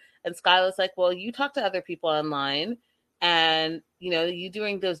to. And Skyla's like, well, you talk to other people online, and you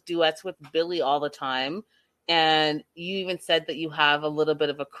doing those duets with Billy all the time, and you even said that you have a little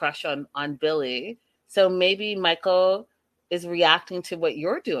bit of a crush on Billy, so maybe Michael is reacting to what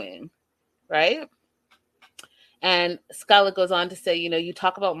you're doing, right? And Skylar goes on to say, you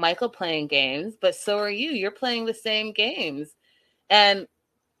talk about Michael playing games, but so are you. You're playing the same games. And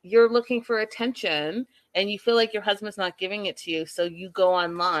you're looking for attention and you feel like your husband's not giving it to you. So you go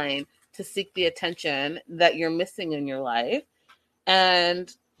online to seek the attention that you're missing in your life.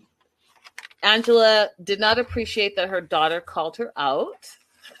 And Angela did not appreciate that her daughter called her out,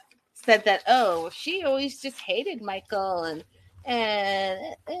 said that, she always just hated Michael.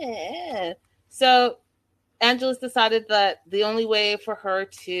 So Angela's decided that the only way for her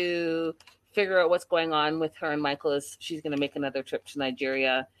to figure out what's going on with her and Michael is she's going to make another trip to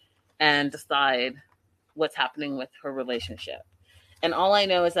Nigeria and decide what's happening with her relationship. And all I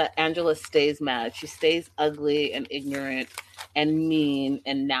know is that Angela stays mad. She stays ugly and ignorant and mean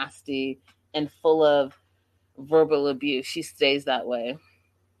and nasty and full of verbal abuse. She stays that way.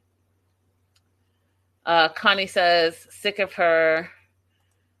 Connie says, sick of her.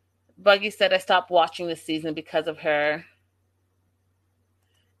 Buggy said, I stopped watching this season because of her.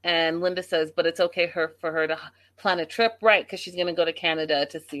 And Linda says, but it's okay for her to plan a trip, right? Because she's going to go to Canada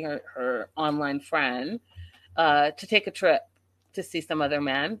to see her online friend, to take a trip to see some other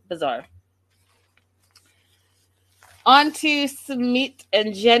man. Bizarre. On to Sumit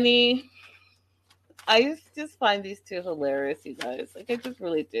and Jenny. I just find these two hilarious, you guys. Like, I just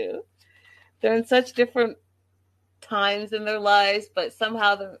really do. They're in such different times in their lives, but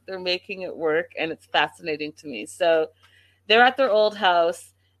somehow they're making it work, and it's fascinating to me. So they're at their old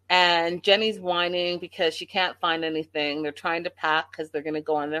house, and Jenny's whining because she can't find anything. They're trying to pack because they're going to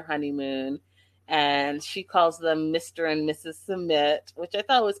go on their honeymoon, and she calls them Mr. and Mrs. Sumit, which I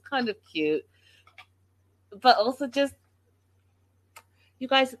thought was kind of cute, but also just, you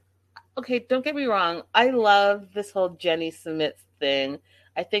guys, okay, don't get me wrong. I love this whole Jenny Sumit thing.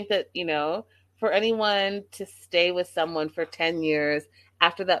 I think that, for anyone to stay with someone for 10 years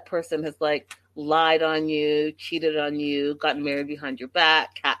after that person has lied on you, cheated on you, gotten married behind your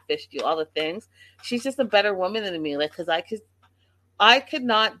back, catfished you, all the things, she's just a better woman than me. Because I could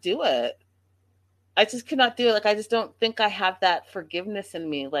not do it. I just could not do it. I just don't think I have that forgiveness in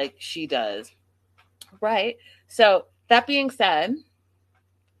me like she does. Right? So that being said,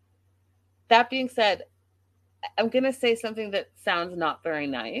 I'm going to say something that sounds not very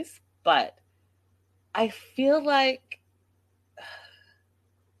nice, but I feel like,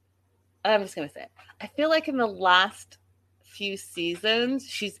 I'm just going to say it. I feel like in the last few seasons,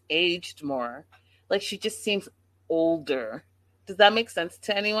 she's aged more. She just seems older. Does that make sense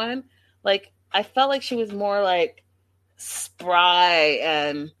to anyone? I felt like she was more spry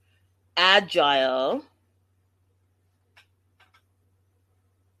and agile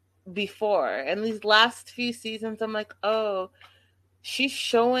before. And these last few seasons, I'm like, oh, she's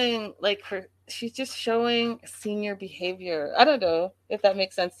showing she's just showing senior behavior. I don't know if that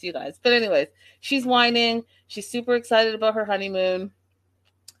makes sense to you guys. But anyways, she's whining. She's super excited about her honeymoon.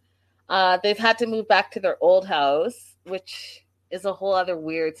 They've had to move back to their old house, which is a whole other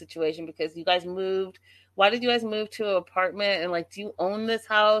weird situation because you guys moved. Why did you guys move to an apartment? And do you own this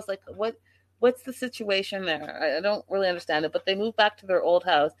house? What's the situation there? I don't really understand it, but they moved back to their old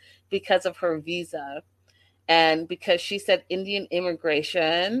house because of her visa. And because she said Indian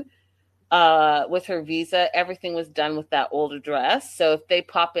immigration, with her visa, everything was done with that old address. So if they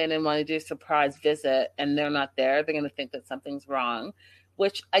pop in and want to do a surprise visit and they're not there, they're going to think that something's wrong,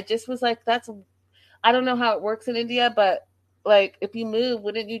 which I just was like, I don't know how it works in India, but if you move,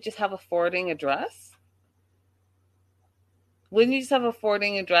 wouldn't you just have a forwarding address? Wouldn't you just have a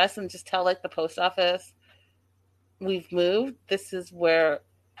forwarding address and just tell the post office, we've moved, this is where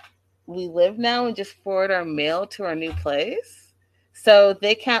we live now, and just forward our mail to our new place? So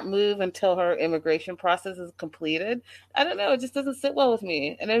they can't move until her immigration process is completed. I don't know. It just doesn't sit well with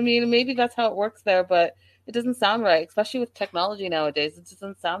me. And I mean, maybe that's how it works there, but it doesn't sound right, especially with technology nowadays. It just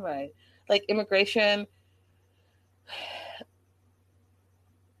doesn't sound right. Immigration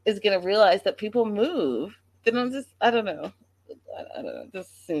is going to realize that people move. They don't just, I don't know. This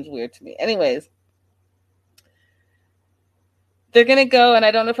seems weird to me. Anyways, they're going to go, and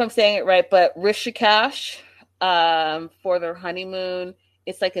I don't know if I'm saying it right, but Rishikesh, for their honeymoon.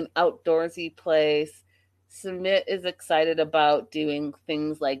 It's an outdoorsy place. Sumit is excited about doing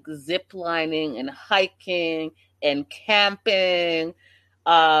things like zip lining and hiking and camping.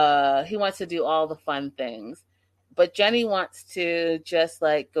 He wants to do all the fun things. But Jenny wants to just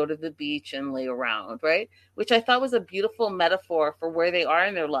go to the beach and lay around, right? Which I thought was a beautiful metaphor for where they are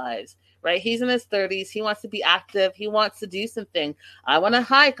in their lives, right? He's in his 30s. He wants to be active. He wants to do something. I want to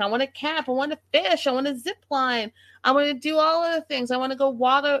hike. I want to camp. I want to fish. I want to zip line. I want to do all of the things. I want to go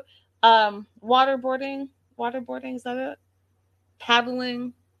waterboarding. Waterboarding, is that it?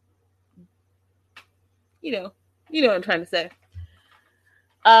 Paddling. You know what I'm trying to say.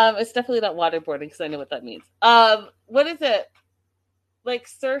 It's definitely not waterboarding because I know what that means. What is it? Like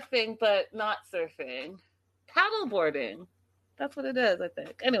surfing, but not surfing. Paddleboarding. That's what it is, I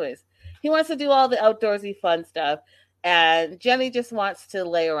think. Anyways, he wants to do all the outdoorsy fun stuff, and Jenny just wants to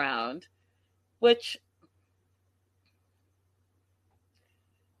lay around, which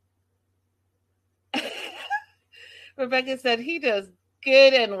Rebecca said he does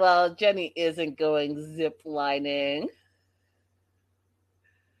good and well. Jenny isn't going zip lining.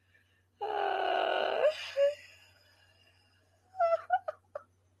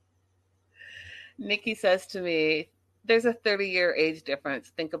 Nikki says to me, there's a 30-year age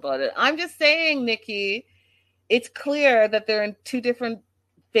difference. Think about it. I'm just saying, Nikki, it's clear that they're in two different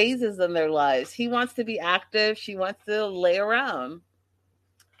phases in their lives. He wants to be active. She wants to lay around.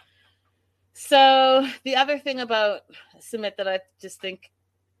 So the other thing about Sumit that I just think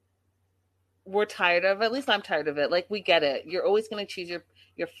we're tired of, at least I'm tired of it. Like, we get it. You're always going to choose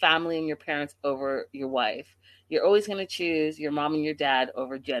your family and your parents over your wife. You're always going to choose your mom and your dad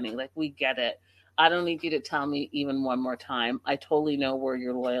over Jenny. Like, we get it. I don't need you to tell me even one more time. I totally know where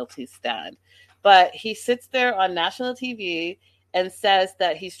your loyalties stand. But he sits there on national TV and says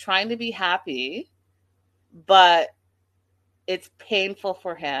that he's trying to be happy, but it's painful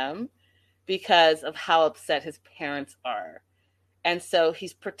for him because of how upset his parents are. And so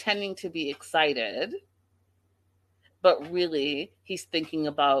he's pretending to be excited, but really he's thinking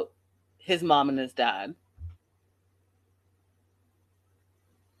about his mom and his dad.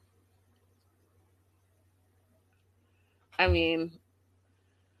 I mean,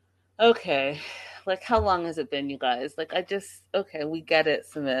 okay. Like, how long has it been, you guys? Like, okay, we get it,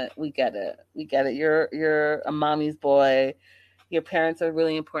 Sumit. We get it. We get it. You're a mommy's boy. Your parents are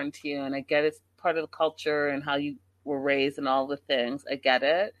really important to you, and I get it's part of the culture and how you were raised and all the things. I get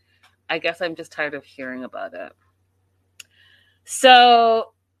it. I guess I'm just tired of hearing about it.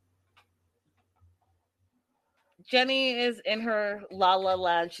 So Jenny is in her la la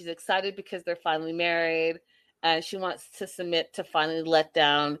land. She's excited because they're finally married, and she wants to Sumit to finally let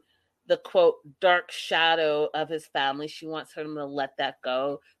down the quote dark shadow of his family. She wants him to let that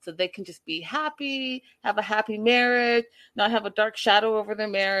go so they can just be happy, have a happy marriage, not have a dark shadow over their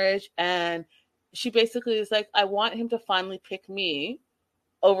marriage. And she basically is like, I want him to finally pick me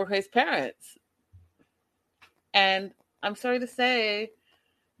over his parents. And I'm sorry to say,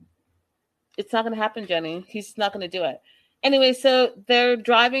 it's not going to happen, Jenny. He's not going to do it. Anyway, so they're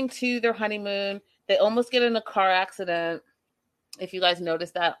driving to their honeymoon. They almost get in a car accident, if you guys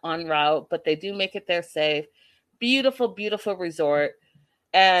noticed that en route, but they do make it there safe. Beautiful, beautiful resort.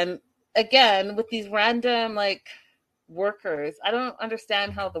 And again, with these random like workers, I don't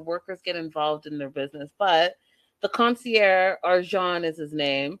understand how the workers get involved in their business, but the concierge, Arjan is his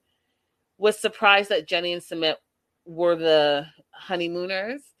name, was surprised that Jenny and Sumit were the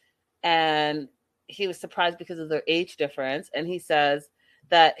honeymooners. And he was surprised because of their age difference. And he says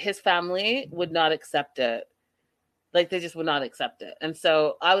that his family would not accept it. Like, they just would not accept it. And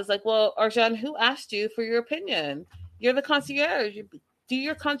so I was like, well, Arjan, who asked you for your opinion? You're the concierge. You do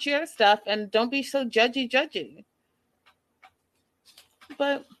your concierge stuff and don't be so judgy.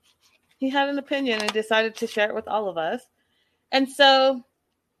 But he had an opinion and decided to share it with all of us. And so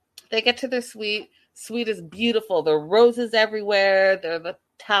they get to their suite. Suite is beautiful. There are roses everywhere. There are the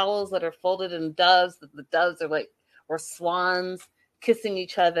towels that are folded in doves. The doves are like, or swans kissing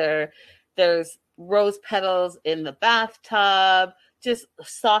each other. There's rose petals in the bathtub, just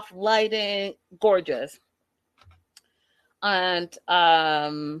soft lighting, gorgeous. And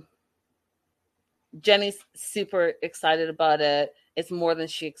Jenny's super excited about it. It's more than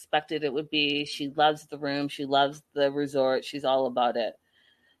she expected it would be. She loves the room. She loves the resort. She's all about it.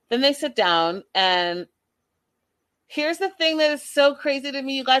 Then they sit down, and here's the thing that is so crazy to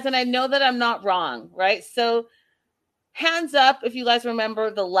me, you guys, and I know that I'm not wrong, right? So hands up if you guys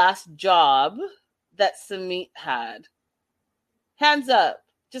remember the last job that Sumit had. Hands up.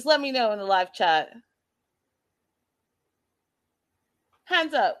 Just let me know in the live chat.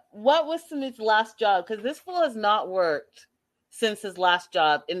 Hands up. What was Sumit's last job? Because this fool has not worked since his last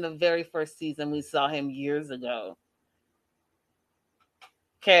job in the very first season we saw him years ago.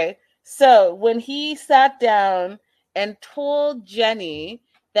 Okay. So when he sat down and told Jenny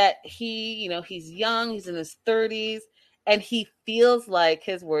that he's young, he's in his 30s, and he feels like,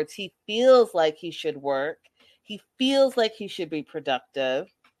 his words, he feels like he should work. He feels like he should be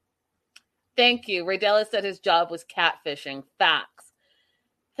productive. Thank you. Raydella said his job was catfishing. Facts.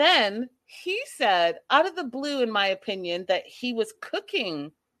 Then he said, out of the blue, in my opinion, that he was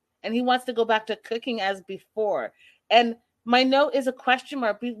cooking and he wants to go back to cooking as before. And My note is a question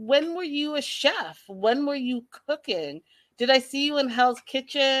mark. When were you a chef? When were you cooking? Did I see you in Hell's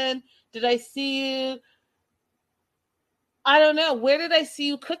Kitchen? Did I see you? I don't know. Where did I see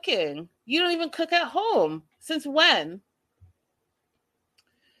you cooking? You don't even cook at home. Since when?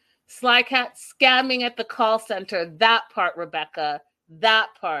 Sly Cat scamming at the call center. That part, Rebecca. That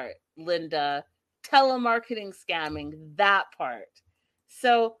part, Linda. Telemarketing scamming. That part.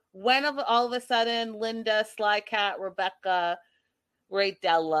 So when all of a sudden, Linda, Sly Cat, Rebecca, Ray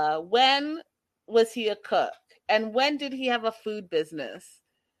Della, when was he a cook? And when did he have a food business?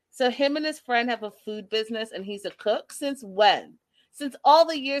 So him and his friend have a food business and he's a cook? Since when? Since all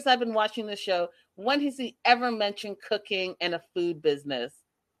the years I've been watching the show, when has he ever mentioned cooking and a food business?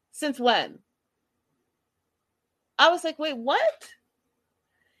 Since when? I was like, wait, what?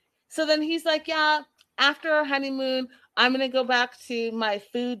 So then he's like, yeah, after our honeymoon, I'm going to go back to my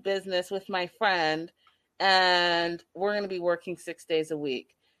food business with my friend and we're going to be working 6 days a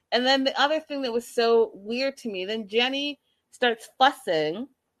week. And then the other thing that was so weird to me, then Jenny starts fussing,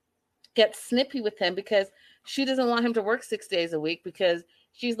 gets snippy with him because she doesn't want him to work 6 days a week because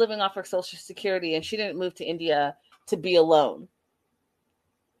she's living off her Social Security and she didn't move to India to be alone.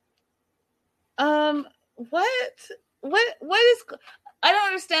 What is, I don't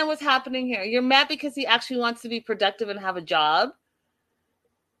understand what's happening here. You're mad because he actually wants to be productive and have a job.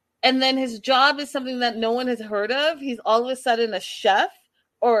 And then his job is something that no one has heard of. He's all of a sudden a chef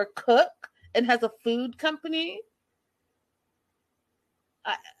or a cook and has a food company.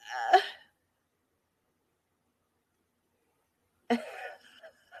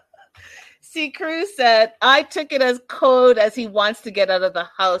 See, Cruz said, I took it as code as he wants to get out of the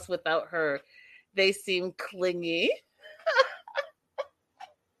house without her. They seem clingy.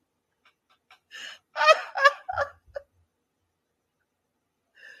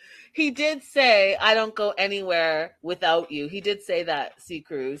 He did say, I don't go anywhere without you. He did say that, C.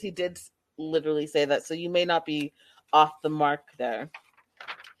 Cruz. He did literally say that. So you may not be off the mark there.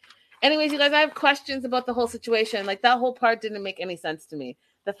 Anyways, you guys, I have questions about the whole situation. Like, that whole part didn't make any sense to me.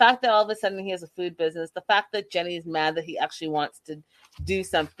 The fact that all of a sudden he has a food business, the fact that Jenny is mad that he actually wants to do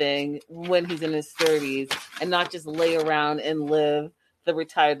something when he's in his 30s and not just lay around and live the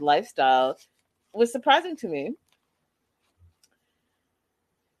retired lifestyle was surprising to me.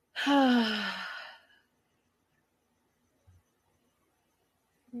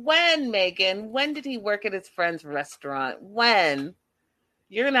 When, Megan? When did he work at his friend's restaurant? When?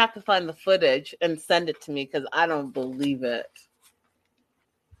 You're going to have to find the footage and send it to me because I don't believe it.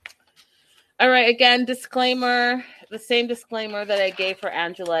 All right, again, disclaimer, the same disclaimer that I gave for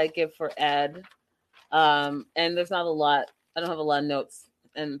Angela, I give for Ed. And there's not a lot, I don't have a lot of notes,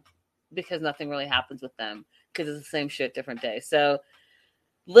 and because nothing really happens with them, because it's the same shit, different day. So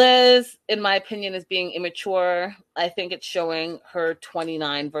Liz, in my opinion, is being immature. I think it's showing her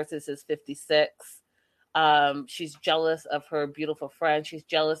 29 versus his 56. She's jealous of her beautiful friend. She's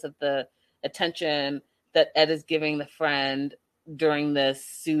jealous of the attention that Ed is giving the friend during this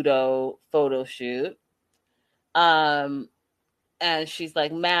pseudo photo shoot. And she's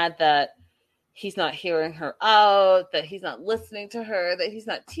like mad that he's not hearing her out, that he's not listening to her, that he's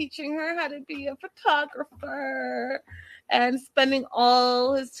not teaching her how to be a photographer, and spending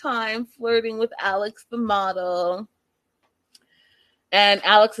all his time flirting with Alex, the model. And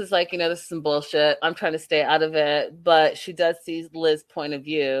Alex is like, this is some bullshit. I'm trying to stay out of it. But she does see Liz's point of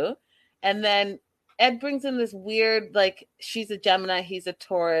view. And then Ed brings in this weird, like, she's a Gemini, he's a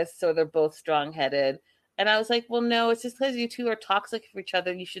Taurus, so they're both strong-headed. And I was like, well, no, it's just because you two are toxic for each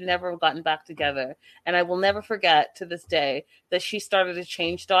other. You should never have gotten back together. And I will never forget to this day that she started a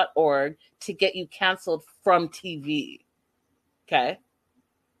change.org to get you canceled from TV. Okay?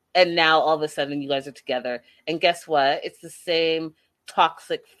 And now all of a sudden you guys are together. And guess what? It's the same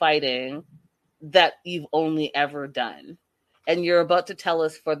toxic fighting that you've only ever done. And you're about to tell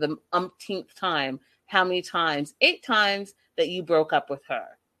us for the umpteenth time how many times, 8 times, that you broke up with her.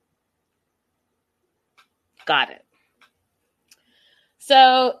 Got it.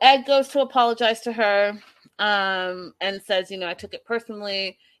 So Ed goes to apologize to her and says, I took it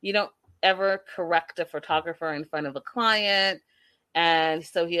personally. You don't ever correct a photographer in front of a client. And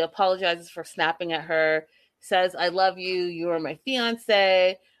so he apologizes for snapping at her, says, I love you. You are my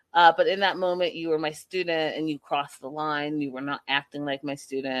fiance. But in that moment, you were my student and you crossed the line. You were not acting like my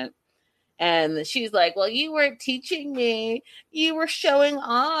student. And she's like, well, you weren't teaching me. You were showing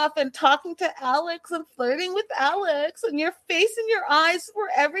off and talking to Alex and flirting with Alex. And your face and your eyes were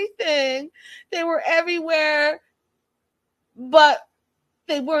everything. They were everywhere. But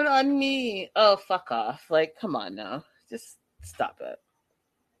they weren't on me. Oh, fuck off. Like, come on now. Just stop it.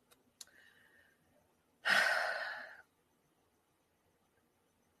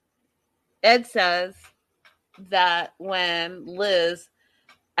 Ed says that when Liz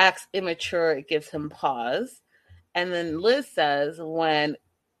acts immature, it gives him pause. And then Liz says when,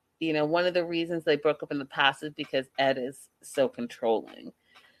 one of the reasons they broke up in the past is because Ed is so controlling.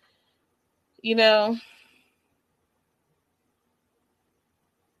 That's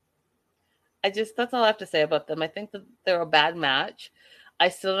all I have to say about them. I think that they're a bad match. I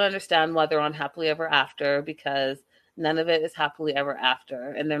still don't understand why they're on Happily Ever After, because none of it is happily ever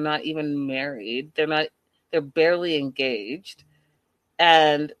after, and they're not even married. They're barely engaged.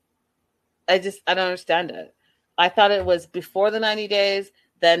 And I don't understand it. I thought it was before the 90 days,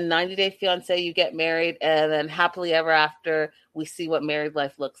 then 90 Day Fiance, you get married, and then Happily Ever After, we see what married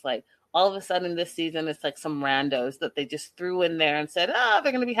life looks like. All of a sudden this season, it's like some randos that they just threw in there and said,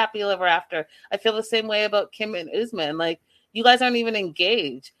 they're going to be happy ever after. I feel the same way about Kim and Usman. Like, you guys aren't even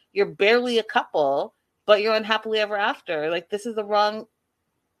engaged. You're barely a couple, but you're on Happily Ever After. Like, this is the wrong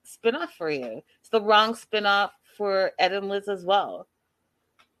spinoff for you. It's the wrong spinoff for Ed and Liz as well.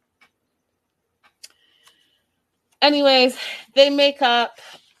 Anyways, they make up.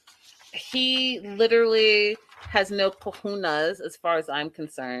 He literally has no kahunas as far as I'm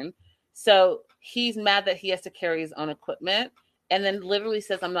concerned. So he's mad that he has to carry his own equipment, and then literally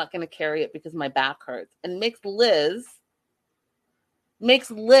says, I'm not going to carry it because my back hurts, and makes Liz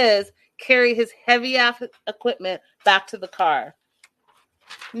carry his heavy ass equipment back to the car.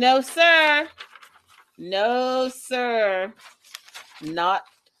 No, sir. No, sir. Not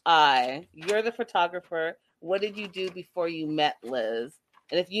I. You're the photographer. What did you do before you met Liz?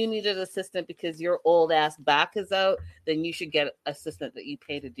 And if you need an assistant because your old ass back is out, then you should get an assistant that you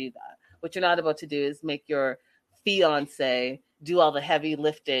pay to do that. What you're not about to do is make your fiance do all the heavy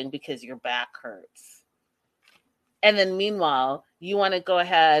lifting because your back hurts. And then meanwhile, you want to go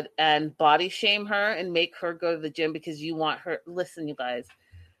ahead and body shame her and make her go to the gym because you want her. Listen, you guys,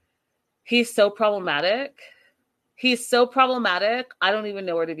 he's so problematic. He's so problematic. I don't even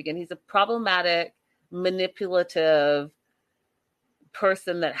know where to begin. He's a problematic, manipulative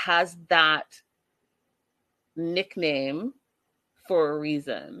person that has that nickname for a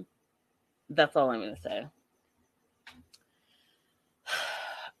reason. That's all I'm going to say.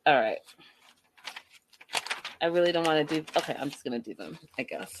 All right. I really don't want to do... Okay, I'm just going to do them, I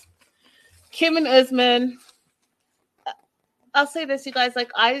guess. Kim and Usman. I'll say this, you guys.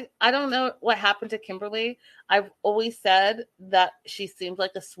 Like, I don't know what happened to Kimberly. I've always said that she seems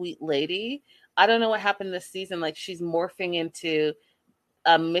like a sweet lady. I don't know what happened this season. Like, she's morphing into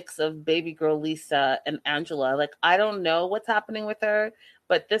a mix of baby girl Lisa and Angela. Like, I don't know what's happening with her,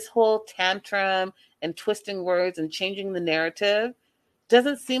 but this whole tantrum and twisting words and changing the narrative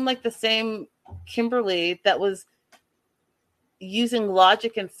doesn't seem like the same Kimberly that was using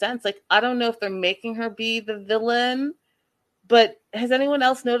logic and sense. Like, I don't know if they're making her be the villain, but has anyone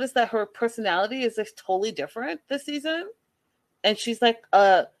else noticed that her personality is like totally different this season? And she's like,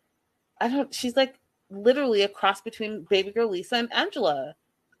 she's like literally a cross between baby girl Lisa and Angela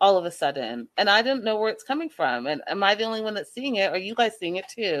all of a sudden. And I didn't know where it's coming from. And am I the only one that's seeing it? Are you guys seeing it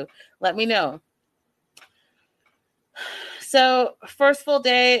too? Let me know. So first full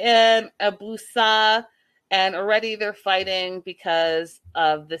day in Abuja, and already they're fighting because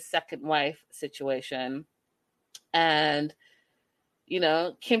of the second wife situation. And,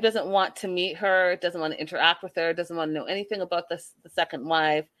 Kim doesn't want to meet her, doesn't want to interact with her, doesn't want to know anything about the second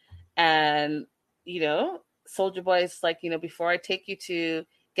wife. And, Soldier Boy is like, before I take you to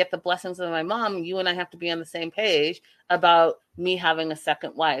get the blessings of my mom, you and I have to be on the same page about me having a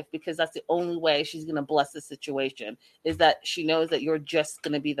second wife, because that's the only way she's going to bless the situation, is that she knows that you're just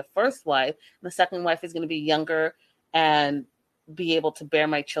going to be the first wife. And the second wife is going to be younger and be able to bear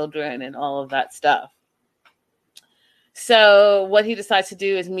my children and all of that stuff. So what he decides to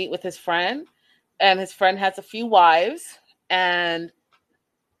do is meet with his friend, and his friend has a few wives, and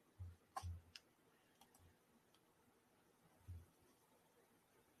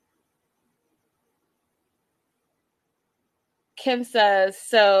Kim says,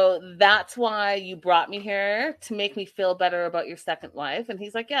 so that's why you brought me here, to make me feel better about your second wife. And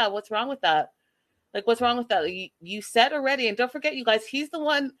he's like, yeah, what's wrong with that? Like, what's wrong with that? You said already, and don't forget, you guys, she's the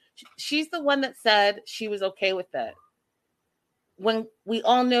one that said she was okay with that, when we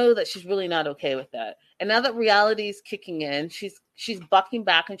all know that she's really not okay with that. And now that reality is kicking in, she's bucking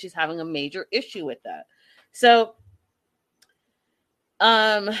back, and she's having a major issue with that. So,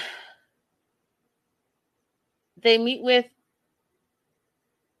 they meet with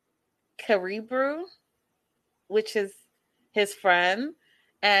Karibu, which is his friend.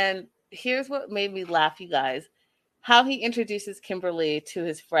 And here's what made me laugh, you guys. How he introduces Kimberly to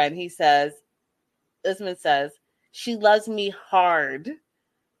his friend. He says, Usman says, she loves me hard.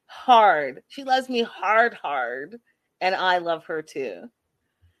 hard. She loves me hard, hard. And I love her too.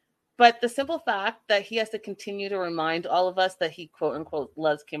 But the simple fact that he has to continue to remind all of us that he quote unquote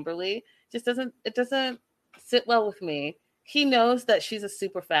loves Kimberly just doesn't sit well with me. He knows that she's a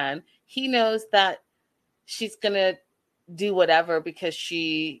super fan. He knows that she's going to do whatever because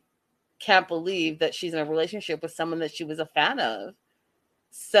she can't believe that she's in a relationship with someone that she was a fan of.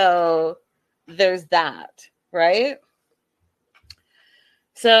 So there's that, right?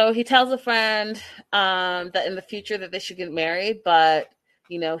 So he tells a friend that in the future that they should get married, but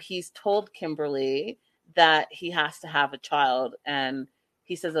he's told Kimberly that he has to have a child, and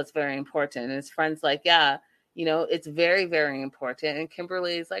he says that's very important. And his friend's like, yeah, it's very, very important. And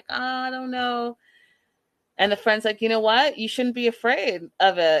Kimberly's like, I don't know. And the friend's like, you know what? You shouldn't be afraid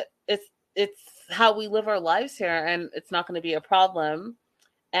of it. It's how we live our lives here, and it's not going to be a problem.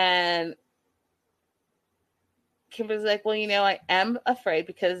 And Kimberly's like, well, I am afraid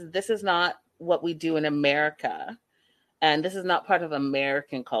because this is not what we do in America. And this is not part of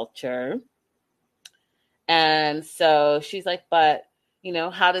American culture. And so she's like, but,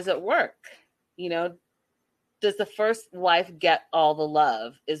 how does it work? Does the first wife get all the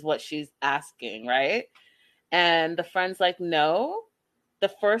love is what she's asking, right? And the friend's like, no, the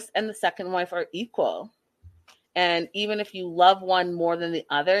first and the second wife are equal. And even if you love one more than the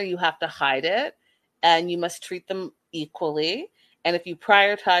other, you have to hide it and you must treat them equally. And if you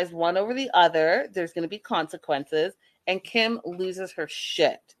prioritize one over the other, there's going to be consequences. And Kim loses her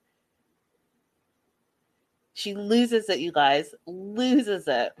shit. She loses it, you guys. Loses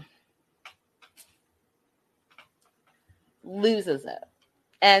it. Loses it.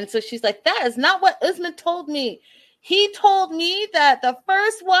 And so she's like, that is not what Usman told me. He told me that the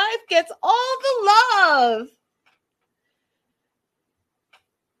first wife gets all the love.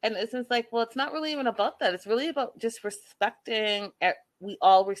 And Usman's like, well, it's not really even about that. It's really about just respecting, we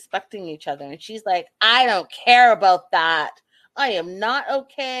all respecting each other. And she's like, I don't care about that. I am not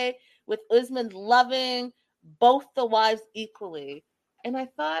okay with Usman loving both the wives equally. And I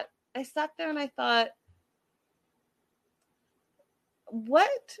sat there and I thought,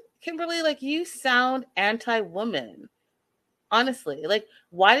 what? Kimberly, like, you sound anti-woman. Honestly, like,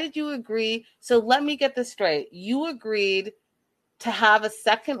 why did you agree? So let me get this straight. You agreed to have a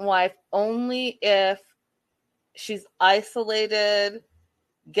second wife only if she's isolated,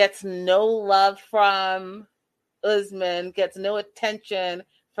 gets no love from Usman, gets no attention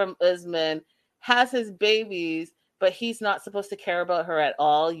from Usman, has his babies, but he's not supposed to care about her at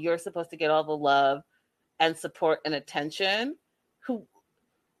all. You're supposed to get all the love and support and attention.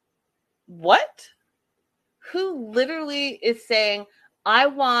 What? Who literally is saying, I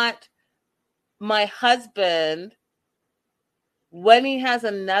want my husband, when he has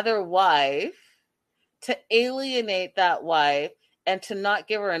another wife, to alienate that wife and to not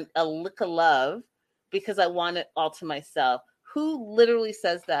give her a lick of love because I want it all to myself? Who literally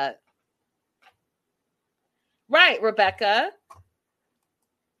says that? Right, Rebecca.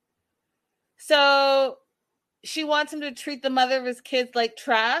 So she wants him to treat the mother of his kids like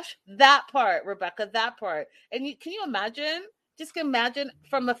trash. That part, Rebecca, that part. And can you imagine? Just imagine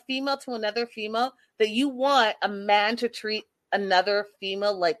from a female to another female that you want a man to treat another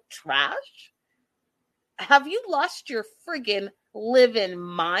female like trash? Have you lost your friggin' living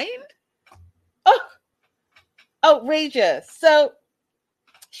mind? Oh, outrageous. So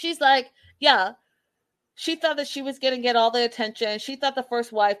she's like, yeah, she thought that she was going to get all the attention. She thought the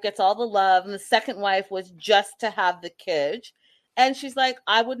first wife gets all the love and the second wife was just to have the kids. And she's like,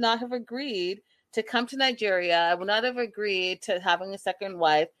 I would not have agreed to come to Nigeria. I would not have agreed to having a second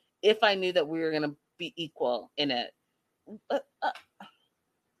wife if I knew that we were going to be equal in it.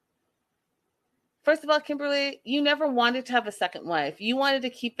 First of all, Kimberly, you never wanted to have a second wife. You wanted to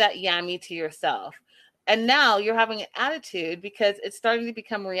keep that yummy to yourself. And now you're having an attitude because it's starting to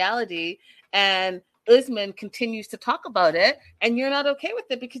become reality. And Usman continues to talk about it. And you're not okay with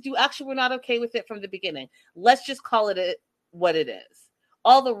it because you actually were not okay with it from the beginning. Let's just call it what it is.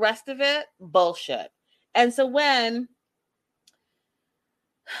 All the rest of it, bullshit. And so when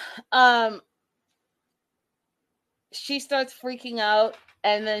she starts freaking out,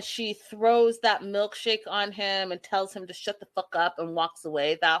 and then she throws that milkshake on him and tells him to shut the fuck up and walks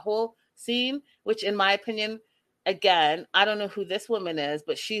away. That whole scene, which in my opinion, again, I don't know who this woman is,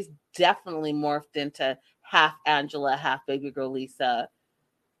 but she's definitely morphed into half Angela, half baby girl Lisa.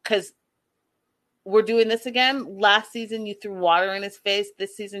 Because we're doing this again. Last season, you threw water in his face.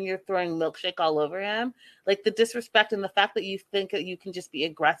 This season, you're throwing milkshake all over him. Like, the disrespect and the fact that you think that you can just be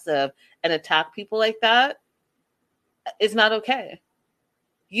aggressive and attack people like that is not okay.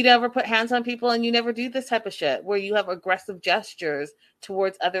 You never put hands on people, and you never do this type of shit where you have aggressive gestures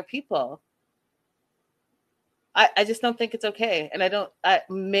towards other people. I just don't think it's okay. And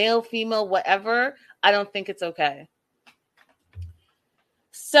male, female, whatever, I don't think it's okay.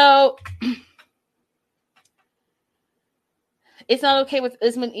 So it's not okay with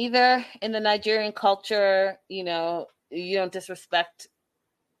Usman either. In the Nigerian culture, you don't disrespect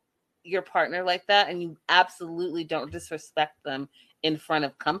your partner like that, and you absolutely don't disrespect them in front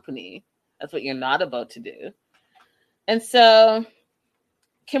of company. That's what you're not about to do. And so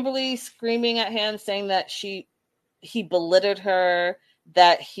Kimberly screaming at him, saying that he belittled her,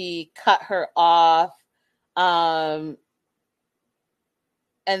 that he cut her off, and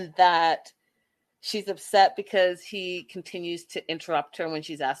that she's upset because he continues to interrupt her when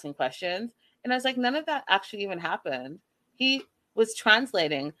she's asking questions. And I was like, none of that actually even happened. He was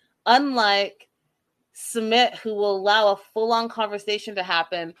translating, unlike Sumit, who will allow a full-on conversation to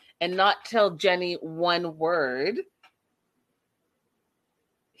happen and not tell Jenny one word.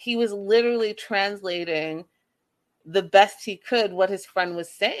 He was literally translating the best he could what his friend was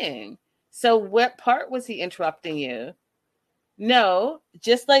saying. So what part was he interrupting you? No,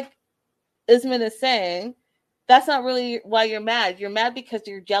 just like Usman is saying, that's not really why you're mad. You're mad because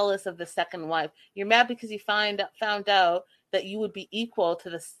you're jealous of the second wife. You're mad because you found out that you would be equal to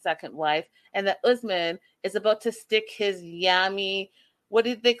the second wife, and that Usman is about to stick his yummy, what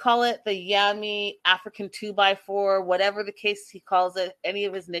did they call it? The yummy African 2x4, whatever the case he calls it, any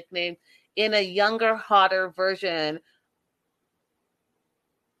of his nicknames, in a younger, hotter version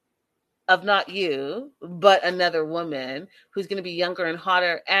of not you, but another woman who's going to be younger and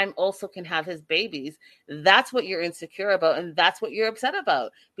hotter and also can have his babies. That's what you're insecure about, and that's what you're upset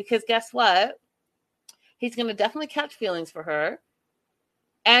about. Because guess what? He's going to definitely catch feelings for her,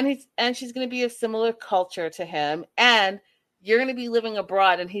 and she's going to be of similar culture to him, and you're going to be living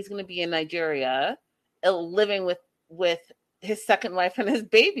abroad, and he's going to be in Nigeria, living with his second wife and his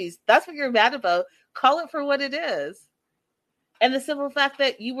babies. That's what you're mad about. Call it for what it is. And the simple fact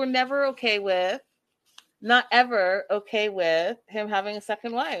that you were never okay with, not ever okay with him having a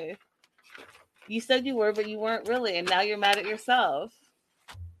second wife. You said you were, but you weren't really, and now you're mad at yourself.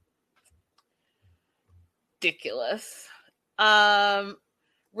 Ridiculous.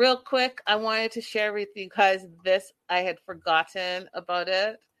 Real quick, I wanted to share with you guys this. I had forgotten about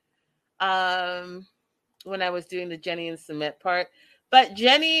it when I was doing the Jenny and Sumit part. But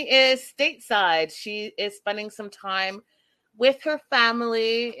Jenny is stateside. She is spending some time with her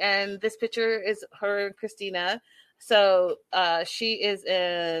family, and this picture is her and Christina. So she is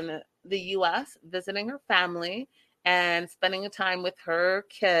in the U.S. visiting her family and spending time with her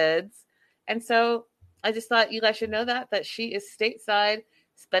kids. And so I just thought you guys should know that she is stateside,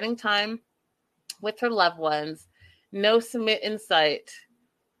 spending time with her loved ones. No Sumit in sight.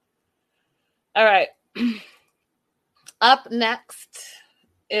 All right. Up next,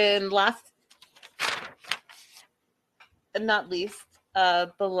 in last and not least,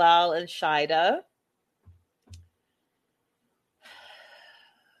 Bilal and Shaida.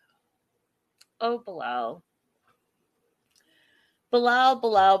 Oh, Bilal.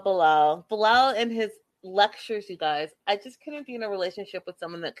 Bilal and his lectures, you guys. I just couldn't be in a relationship with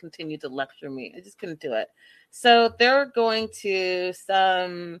someone that continued to lecture me. I just couldn't do it. So they're going to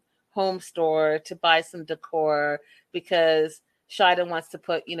some home store to buy some decor because Shaida wants to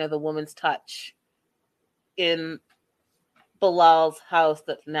put, the woman's touch in Bilal's house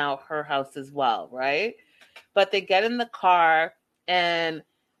that's now her house as well, right? But they get in the car and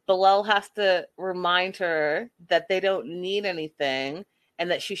Bilal has to remind her that they don't need anything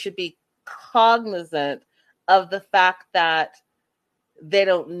and that she should be cognizant of the fact that they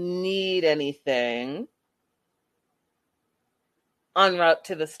don't need anything en route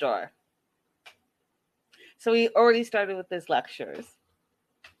to the store. So he already started with his lectures.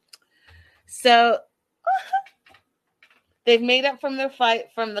 So they've made up from their fight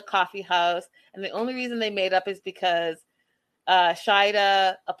from the coffee house. And the only reason they made up is because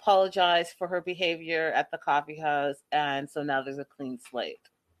Shaida apologized for her behavior at the coffee house. And so now there's a clean slate.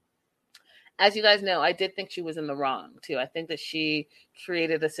 As you guys know, I did think she was in the wrong too. I think that she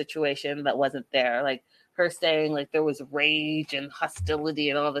created a situation that wasn't there. Like her saying like there was rage and hostility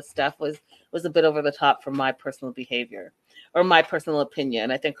and all this stuff was a bit over the top from my personal behavior or my personal opinion.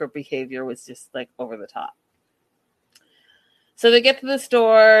 I think her behavior was just like over the top. So they get to the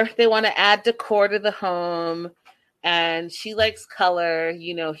store. They want to add decor to the home. And she likes color.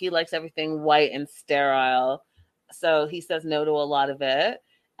 He likes everything white and sterile. So he says no to a lot of it.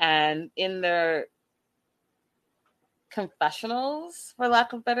 And in their confessionals, for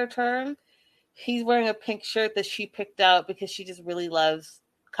lack of a better term, he's wearing a pink shirt that she picked out because she just really loves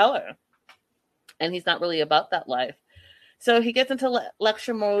color. And he's not really about that life. So he gets into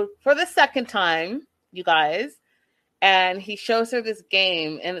lecture mode for the second time, you guys. And he shows her this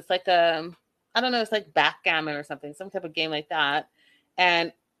game. And it's like I don't know, it's like backgammon or something, some type of game like that.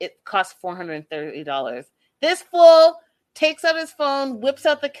 And it costs $430. This fool takes out his phone, whips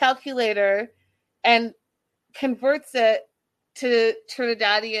out the calculator, and converts it to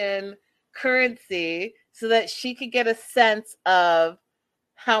Trinidadian currency so that she could get a sense of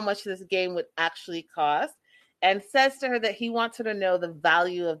how much this game would actually cost, and says to her that he wants her to know the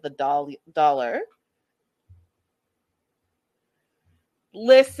value of the dollar.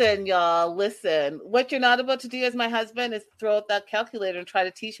 Listen, y'all, listen. What you're not about to do as my husband is throw out that calculator and try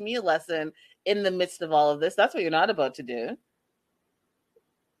to teach me a lesson in the midst of all of this. That's what you're not about to do.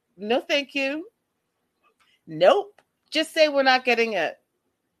 No, thank you. Nope. Just say we're not getting it.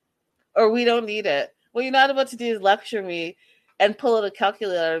 Or we don't need it. What you're not about to do is lecture me and pull out a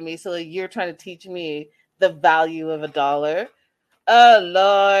calculator on me so that you're trying to teach me the value of a dollar. Oh,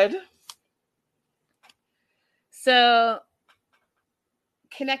 Lord. So,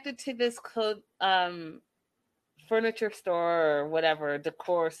 connected to this furniture store or whatever,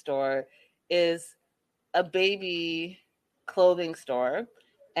 decor store, is a baby clothing store.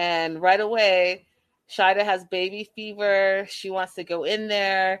 And right away, Shida has baby fever. She wants to go in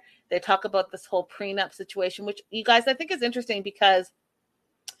there. They talk about this whole prenup situation, which, you guys, I think is interesting because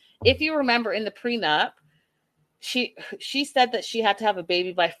if you remember in the prenup, she said that she had to have a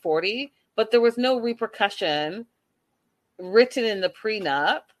baby by 40, but there was no repercussion written in the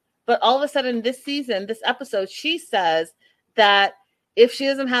prenup. But all of a sudden this season, this episode, she says that if she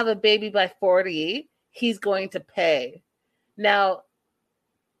doesn't have a baby by 40, he's going to pay. Now,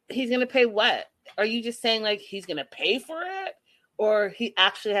 he's going to pay what? Are you just saying like he's going to pay for it? Or he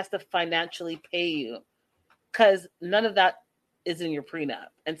actually has to financially pay you? Because none of that is in your prenup.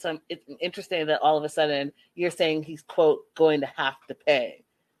 And so it's interesting that all of a sudden you're saying he's, quote, going to have to pay.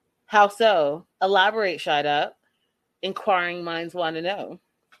 How so? Elaborate, Shida. Inquiring minds want to know.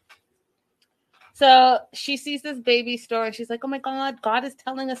 So she sees this baby store and she's like, oh my God, God is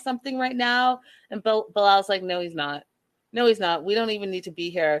telling us something right now. And Bilal's like, no, he's not. No, he's not. We don't even need to be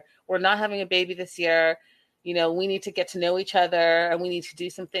here. We're not having a baby this year. You know, we need to get to know each other and we need to do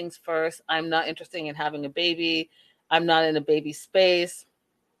some things first. I'm not interested in having a baby. I'm not in a baby space.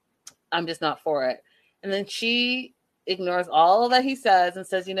 I'm just not for it. And then she ignores all that he says and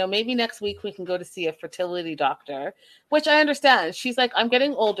says, you know, maybe next week we can go to see a fertility doctor, which I understand. She's like, I'm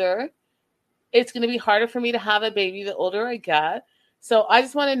getting older. It's going to be harder for me to have a baby the older I get. So I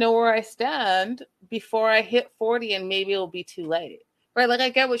just want to know where I stand before I hit 40 and maybe it'll be too late. Right? Like, I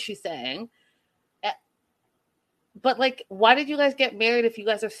get what she's saying. But like, why did you guys get married if you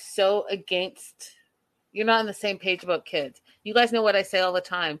guys are so against, you're not on the same page about kids? You guys know what I say all the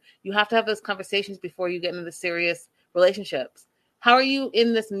time. You have to have those conversations before you get into the serious relationships. How are you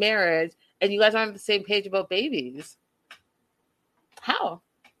in this marriage and you guys aren't on the same page about babies? How?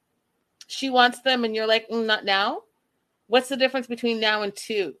 She wants them and you're like, not now? What's the difference between now and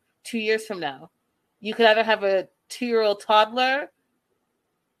 2 years from now? You could either have a 2-year-old toddler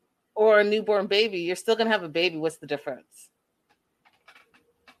or a newborn baby. You're still going to have a baby. What's the difference?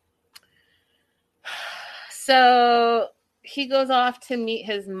 So he goes off to meet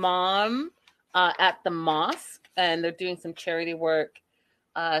his mom at the mosque, and they're doing some charity work,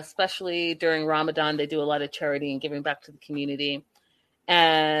 especially during Ramadan. They do a lot of charity and giving back to the community.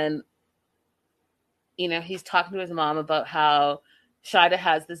 And, you know, he's talking to his mom about how Shida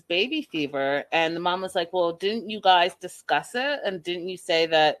has this baby fever. And the mom was like, well, didn't you guys discuss it? And didn't you say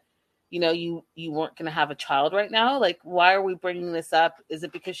that, you know, you weren't going to have a child right now? Like, why are we bringing this up? Is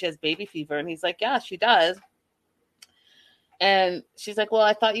it because she has baby fever? And he's like, yeah, she does. And she's like, well,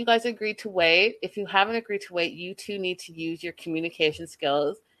 I thought you guys agreed to wait. If you haven't agreed to wait, you two need to use your communication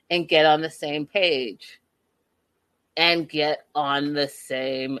skills and get on the same page. And get on the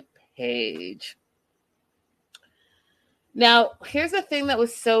same page. Now, here's the thing that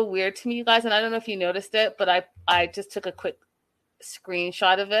was so weird to me, you guys, and I don't know if you noticed it, but I just took a quick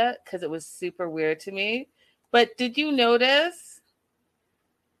screenshot of it because it was super weird to me. But did you notice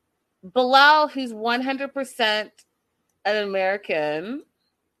Bilal, who's 100% an American,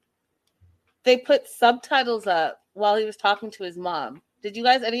 they put subtitles up while he was talking to his mom. Did you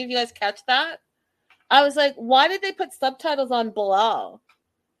guys, any of you guys catch that? I was like, why did they put subtitles on Bilal?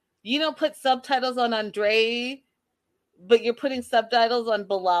 You don't put subtitles on Andre, but you're putting subtitles on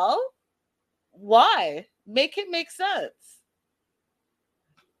Bilal? Why? Make it make sense.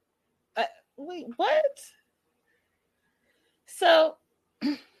 Wait, what? So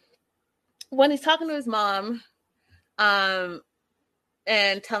when he's talking to his mom,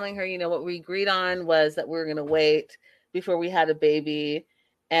 and telling her, what we agreed on was that we were going to wait before we had a baby.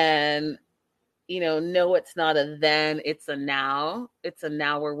 And, no, it's not a then, it's a now. It's a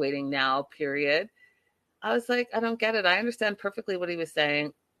now, we're waiting now, period. I was like, I don't get it. I understand perfectly what he was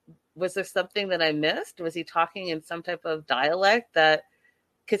saying. Was there something that I missed? Was he talking in some type of dialect that,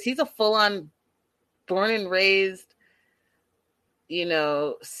 because he's a full on born and raised,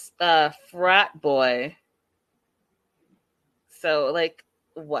 frat boy. So, like,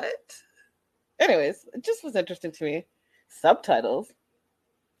 what? Anyways, it just was interesting to me. Subtitles.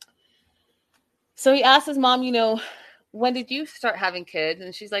 So he asked his mom, when did you start having kids?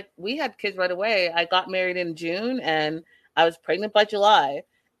 And she's like, we had kids right away. I got married in June and I was pregnant by July.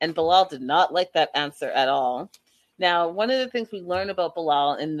 And Bilal did not like that answer at all. Now, one of the things we learn about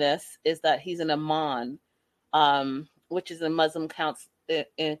Bilal in this is that he's an imam, which is a Muslim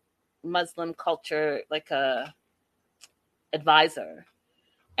in Muslim culture, like a advisor.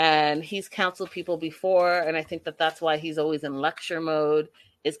 And he's counseled people before, and I think that that's why he's always in lecture mode,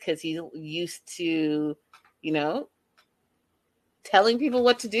 is because he's used to, telling people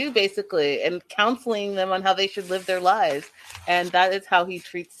what to do, basically, and counseling them on how they should live their lives. And that is how he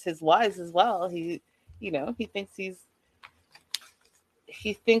treats his wives as well. He thinks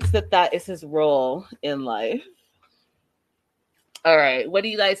that is his role in life. All right, what are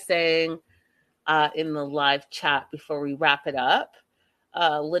you guys saying in the live chat before we wrap it up?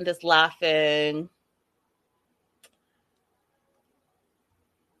 Linda's laughing.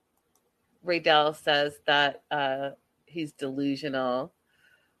 Raydell says that he's delusional.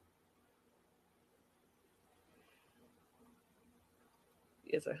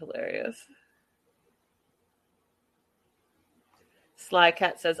 You guys are hilarious. Sly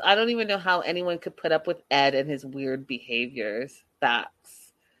Cat says, I don't even know how anyone could put up with Ed and his weird behaviors.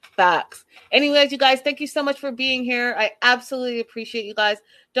 Facts. Anyways, you guys, thank you so much for being here. I absolutely appreciate you guys.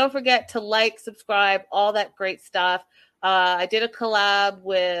 Don't forget to like, subscribe, all that great stuff. I did a collab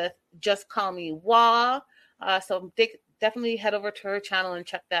with Just Call Me Wah. So definitely head over to her channel and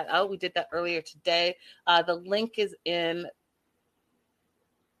check that out. We did that earlier today. The link is in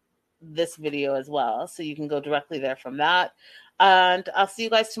this video as well, so you can go directly there from that. And I'll see you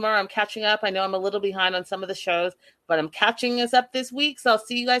guys tomorrow. I'm catching up. I know I'm a little behind on some of the shows, but I'm catching us up this week. So I'll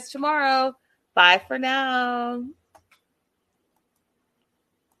see you guys tomorrow. Bye for now.